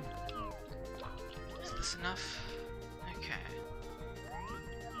 Is this enough? Okay.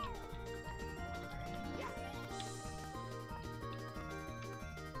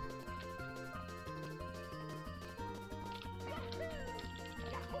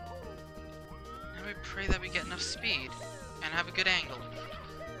 Pray that we get enough speed and have a good angle.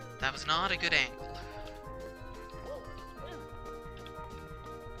 That was not a good angle.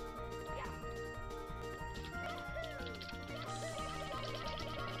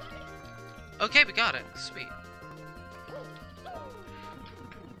 Okay, we got it. Sweet.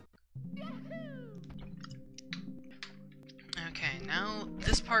 Okay, now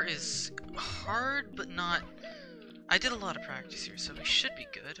this part is hard, but not... I did a lot of practice here, so we should be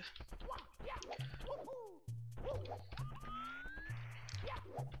good.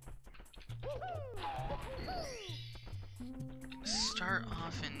 Start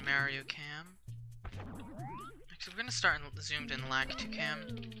off in Mario Cam. Actually, we're gonna start in zoomed in Lactu Cam.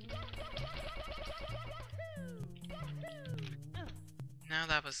 No,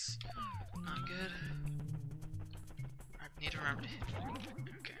 that was not good. I need to remember to hit.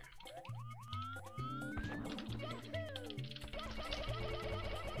 Okay.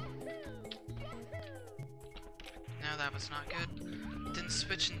 No, that was not good. Didn't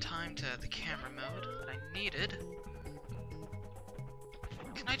switch in time to the camera mode that I needed.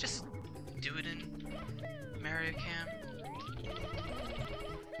 Can I just do it in Mario Cam?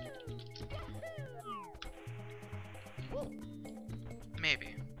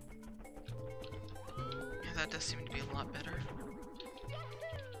 Maybe. Yeah, that does seem to be a lot better.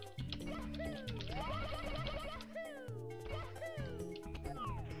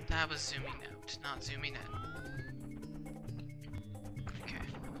 That was zooming out, not zooming in. Okay,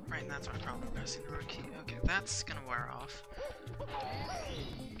 right, and that's my problem, pressing the wrong key. Okay, that's gonna wear off.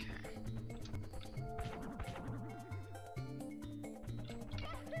 Okay.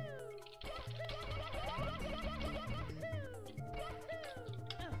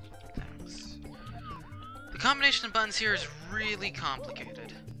 Thanks. The combination of buttons here is really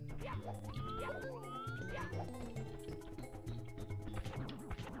complicated.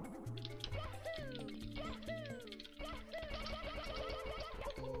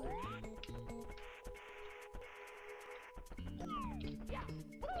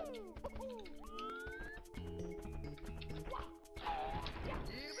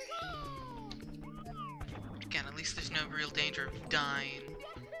 Again, at least there's no real danger of dying.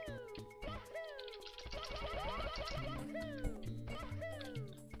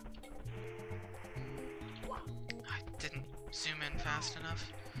 I didn't zoom in fast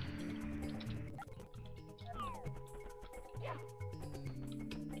enough.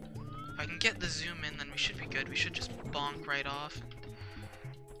 If I can get the zoom in, then we should be good. We should just bonk right off.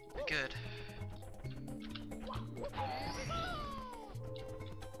 And good.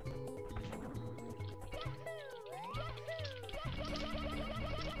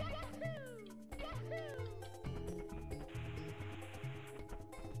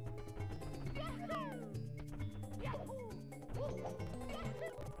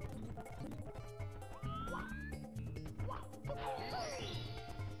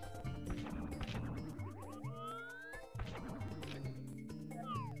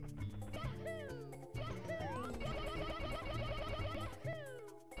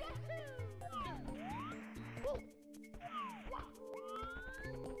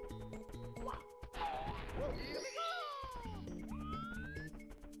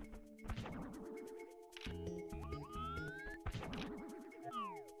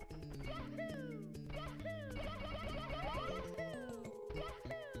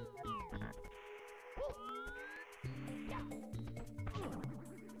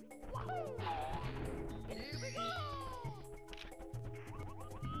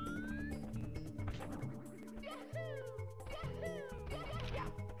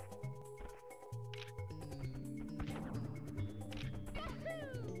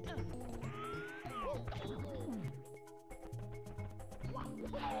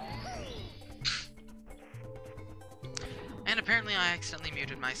 And apparently I accidentally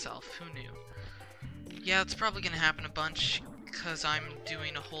muted myself. Who knew? Yeah, it's probably gonna happen a bunch, because I'm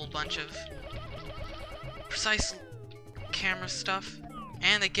doing a whole bunch of precise camera stuff.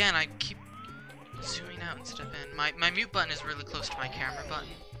 And again, I keep zooming out instead of in. My mute button is really close to my camera button.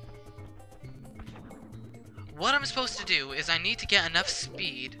 What I'm supposed to do is I need to get enough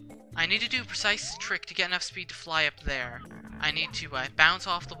speed. I need to do a precise trick to get enough speed to fly up there. I need to bounce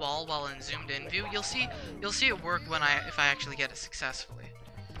off the wall while in zoomed in view. You'll see it work when if I actually get it successfully.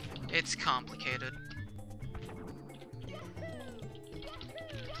 It's complicated.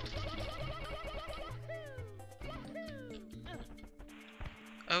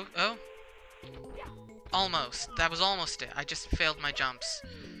 Oh. Almost. That was almost it. I just failed my jumps.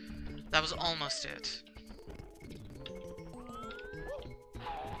 That was almost it.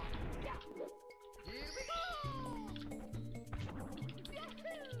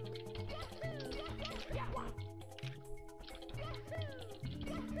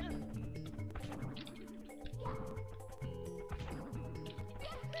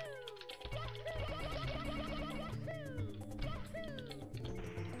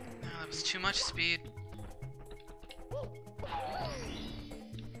 That was too much speed.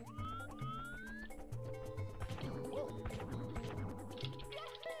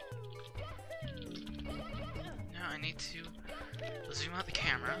 Now I need to zoom out the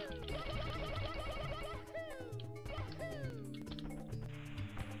camera.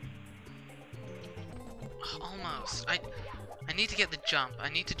 Almost. I need to get the jump. I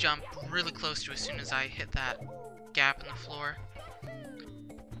need to jump really close to as soon as I hit that gap in the floor.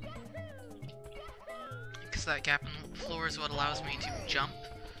 because that gap in the floor is what allows me to jump.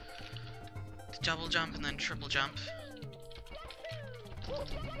 To double jump and then triple jump.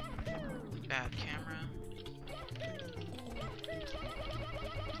 Bad camera.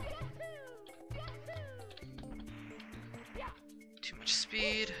 Too much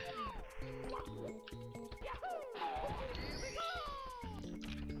speed.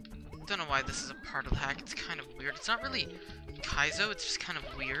 Don't know why this is a part of the hack. It's kind of weird. It's not really Kaizo, it's just kind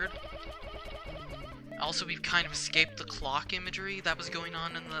of weird. Also, we've kind of escaped the clock imagery that was going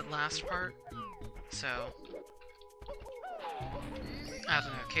on in the last part. So, I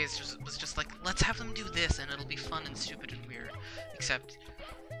don't know, Case was just like, let's have them do this and it'll be fun and stupid and weird. Except,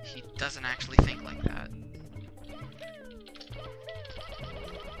 he doesn't actually think like that.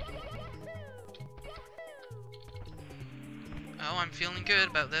 Oh, I'm feeling good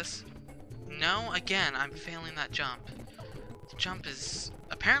about this. No, again, I'm failing that jump. The jump is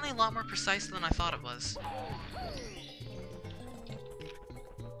apparently a lot more precise than I thought it was.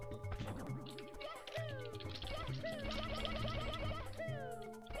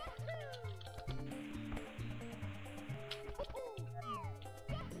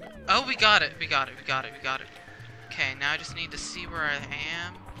 Oh, we got it, we got it, we got it, we got it. Okay, now I just need to see where I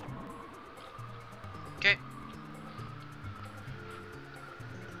am. Okay.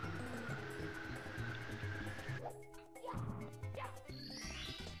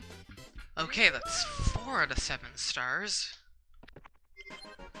 Okay, that's 4 out of 7 stars.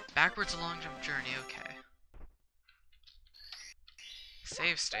 Backwards a long jump journey, okay.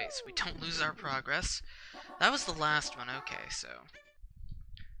 Save states. We don't lose our progress. That was the last one, okay, so.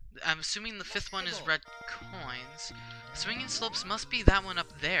 I'm assuming the 5th one is red coins. Swinging slopes must be that one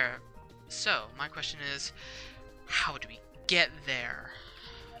up there. So, my question is, how do we get there?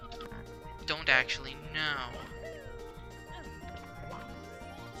 Don't actually know.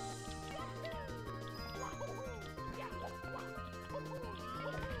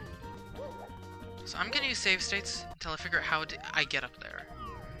 So I'm gonna use save states until I figure out how I get up there.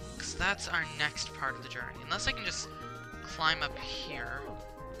 Because that's our next part of the journey. Unless I can just climb up here.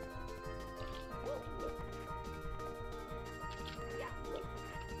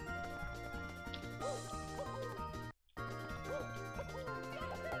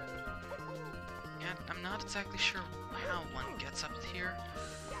 Yeah, I'm not exactly sure how one gets up here.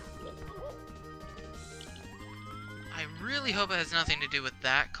 I really hope it has nothing to do with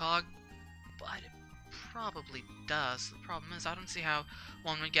that cog, but it probably does. The problem is I don't see how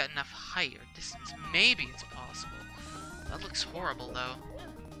one would get enough height or distance. Maybe it's possible. That looks horrible, though.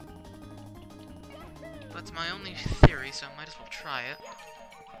 That's my only theory, so I might as well try it.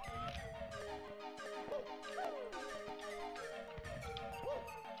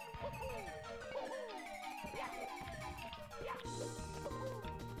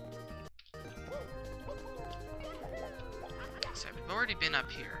 So we've already been up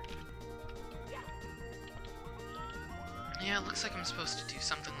here. Yeah, it looks like I'm supposed to do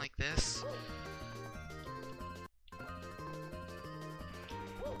something like this.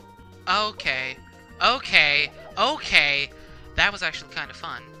 Okay. Okay. Okay. That was actually kind of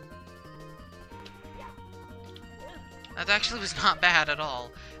fun. That actually was not bad at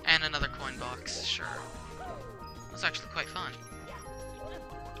all. And another coin box, sure. That was actually quite fun.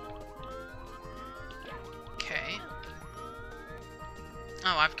 Okay.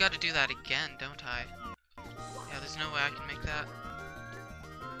 Oh, I've got to do that again, don't I? Yeah, there's no way I can make that.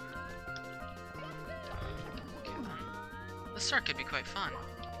 Okay, then. This start could be quite fun.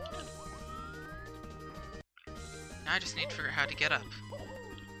 Now I just need to figure out how to get up.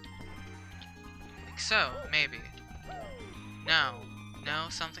 Like so, maybe. No. No,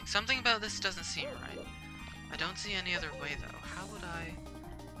 something about this doesn't seem right. I don't see any other way, though. How would I...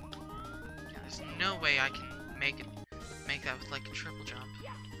 Yeah, there's no way I can make that with, like, a triple jump.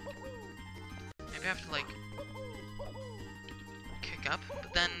 Maybe I have to, like... kick up,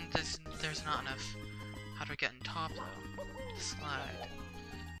 but then there's not enough. How do I get in top though? Slide.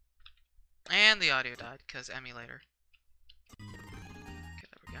 And the audio died because emulator. Okay,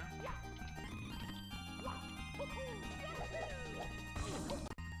 there we go.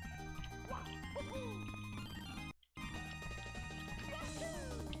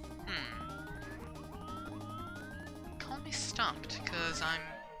 Call me stumped, because I'm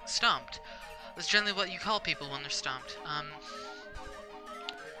stumped. That's generally what you call people when they're stumped.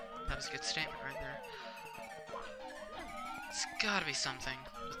 That was a good statement right there. It's gotta be something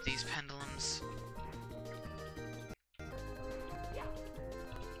with these pendulums.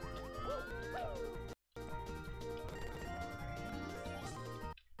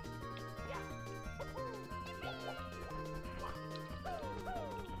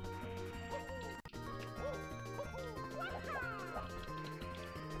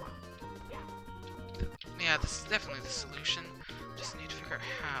 Yeah, this is definitely the solution. Just need to figure out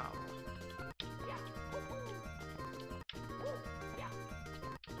how.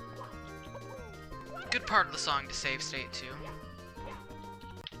 Good part of the song to save state too.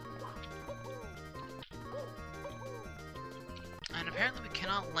 And apparently we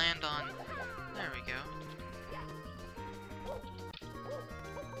cannot land on... There we go.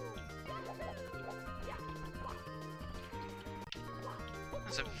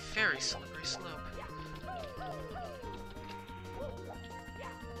 That's a very slippery slope.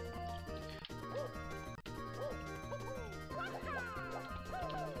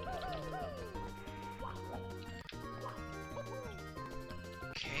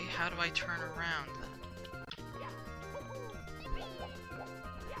 Okay, how do I turn around then?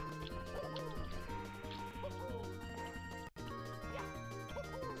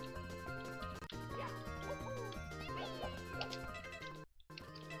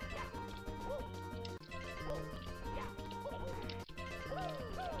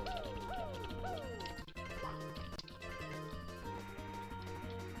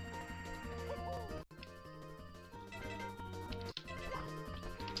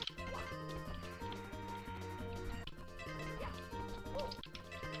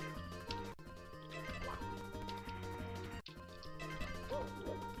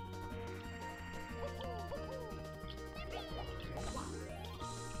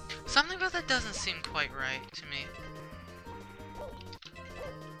 Something about that doesn't seem quite right to me.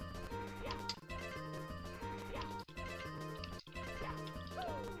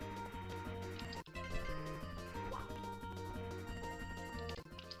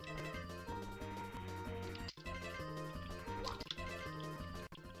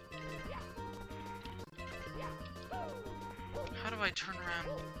 How do I turn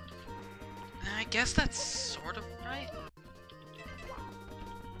around? I guess that's sort of right.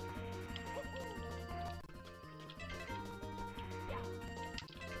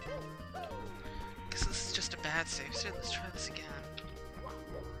 Guess this is just a bad save state. Let's try this again.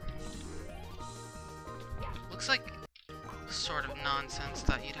 Looks like the sort of nonsense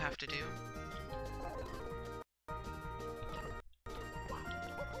that you'd have to do.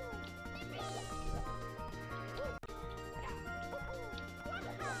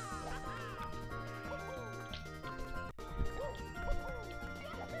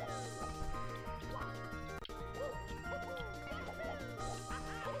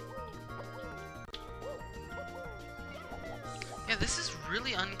 Yeah, this is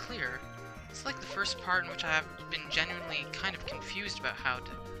really unclear. It's like the first part in which I have been genuinely kind of confused about how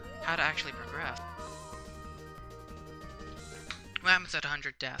to actually progress. What happens at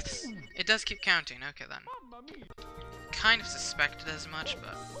 100 deaths? It does keep counting, okay then. Kind of suspected as much,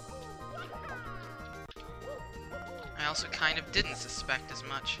 but... I also kind of didn't suspect as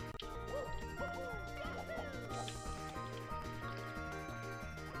much.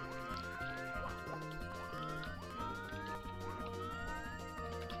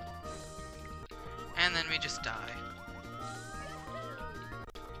 And then we just die.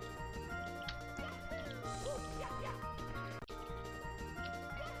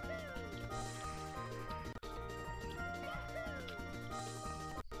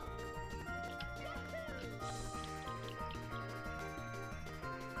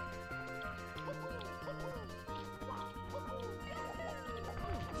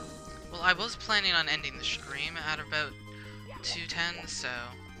 Well, I was planning on ending the stream at about 2:10, so...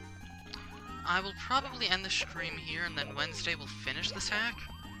 I will probably end the stream here, and then Wednesday we'll finish this hack.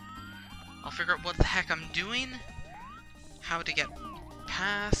 I'll figure out what the heck I'm doing, how to get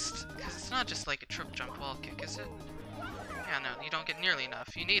past, because it's not just like a triple jump wall kick, is it? Yeah, no, you don't get nearly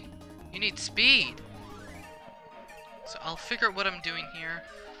enough. You need speed! So I'll figure out what I'm doing here.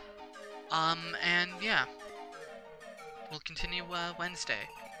 And yeah. We'll continue Wednesday.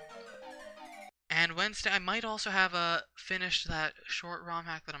 And Wednesday I might also have finished that short ROM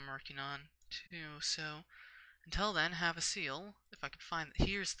hack that I'm working on too, so until then, have a seal, if I can find it.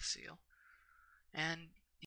 Here's the seal. And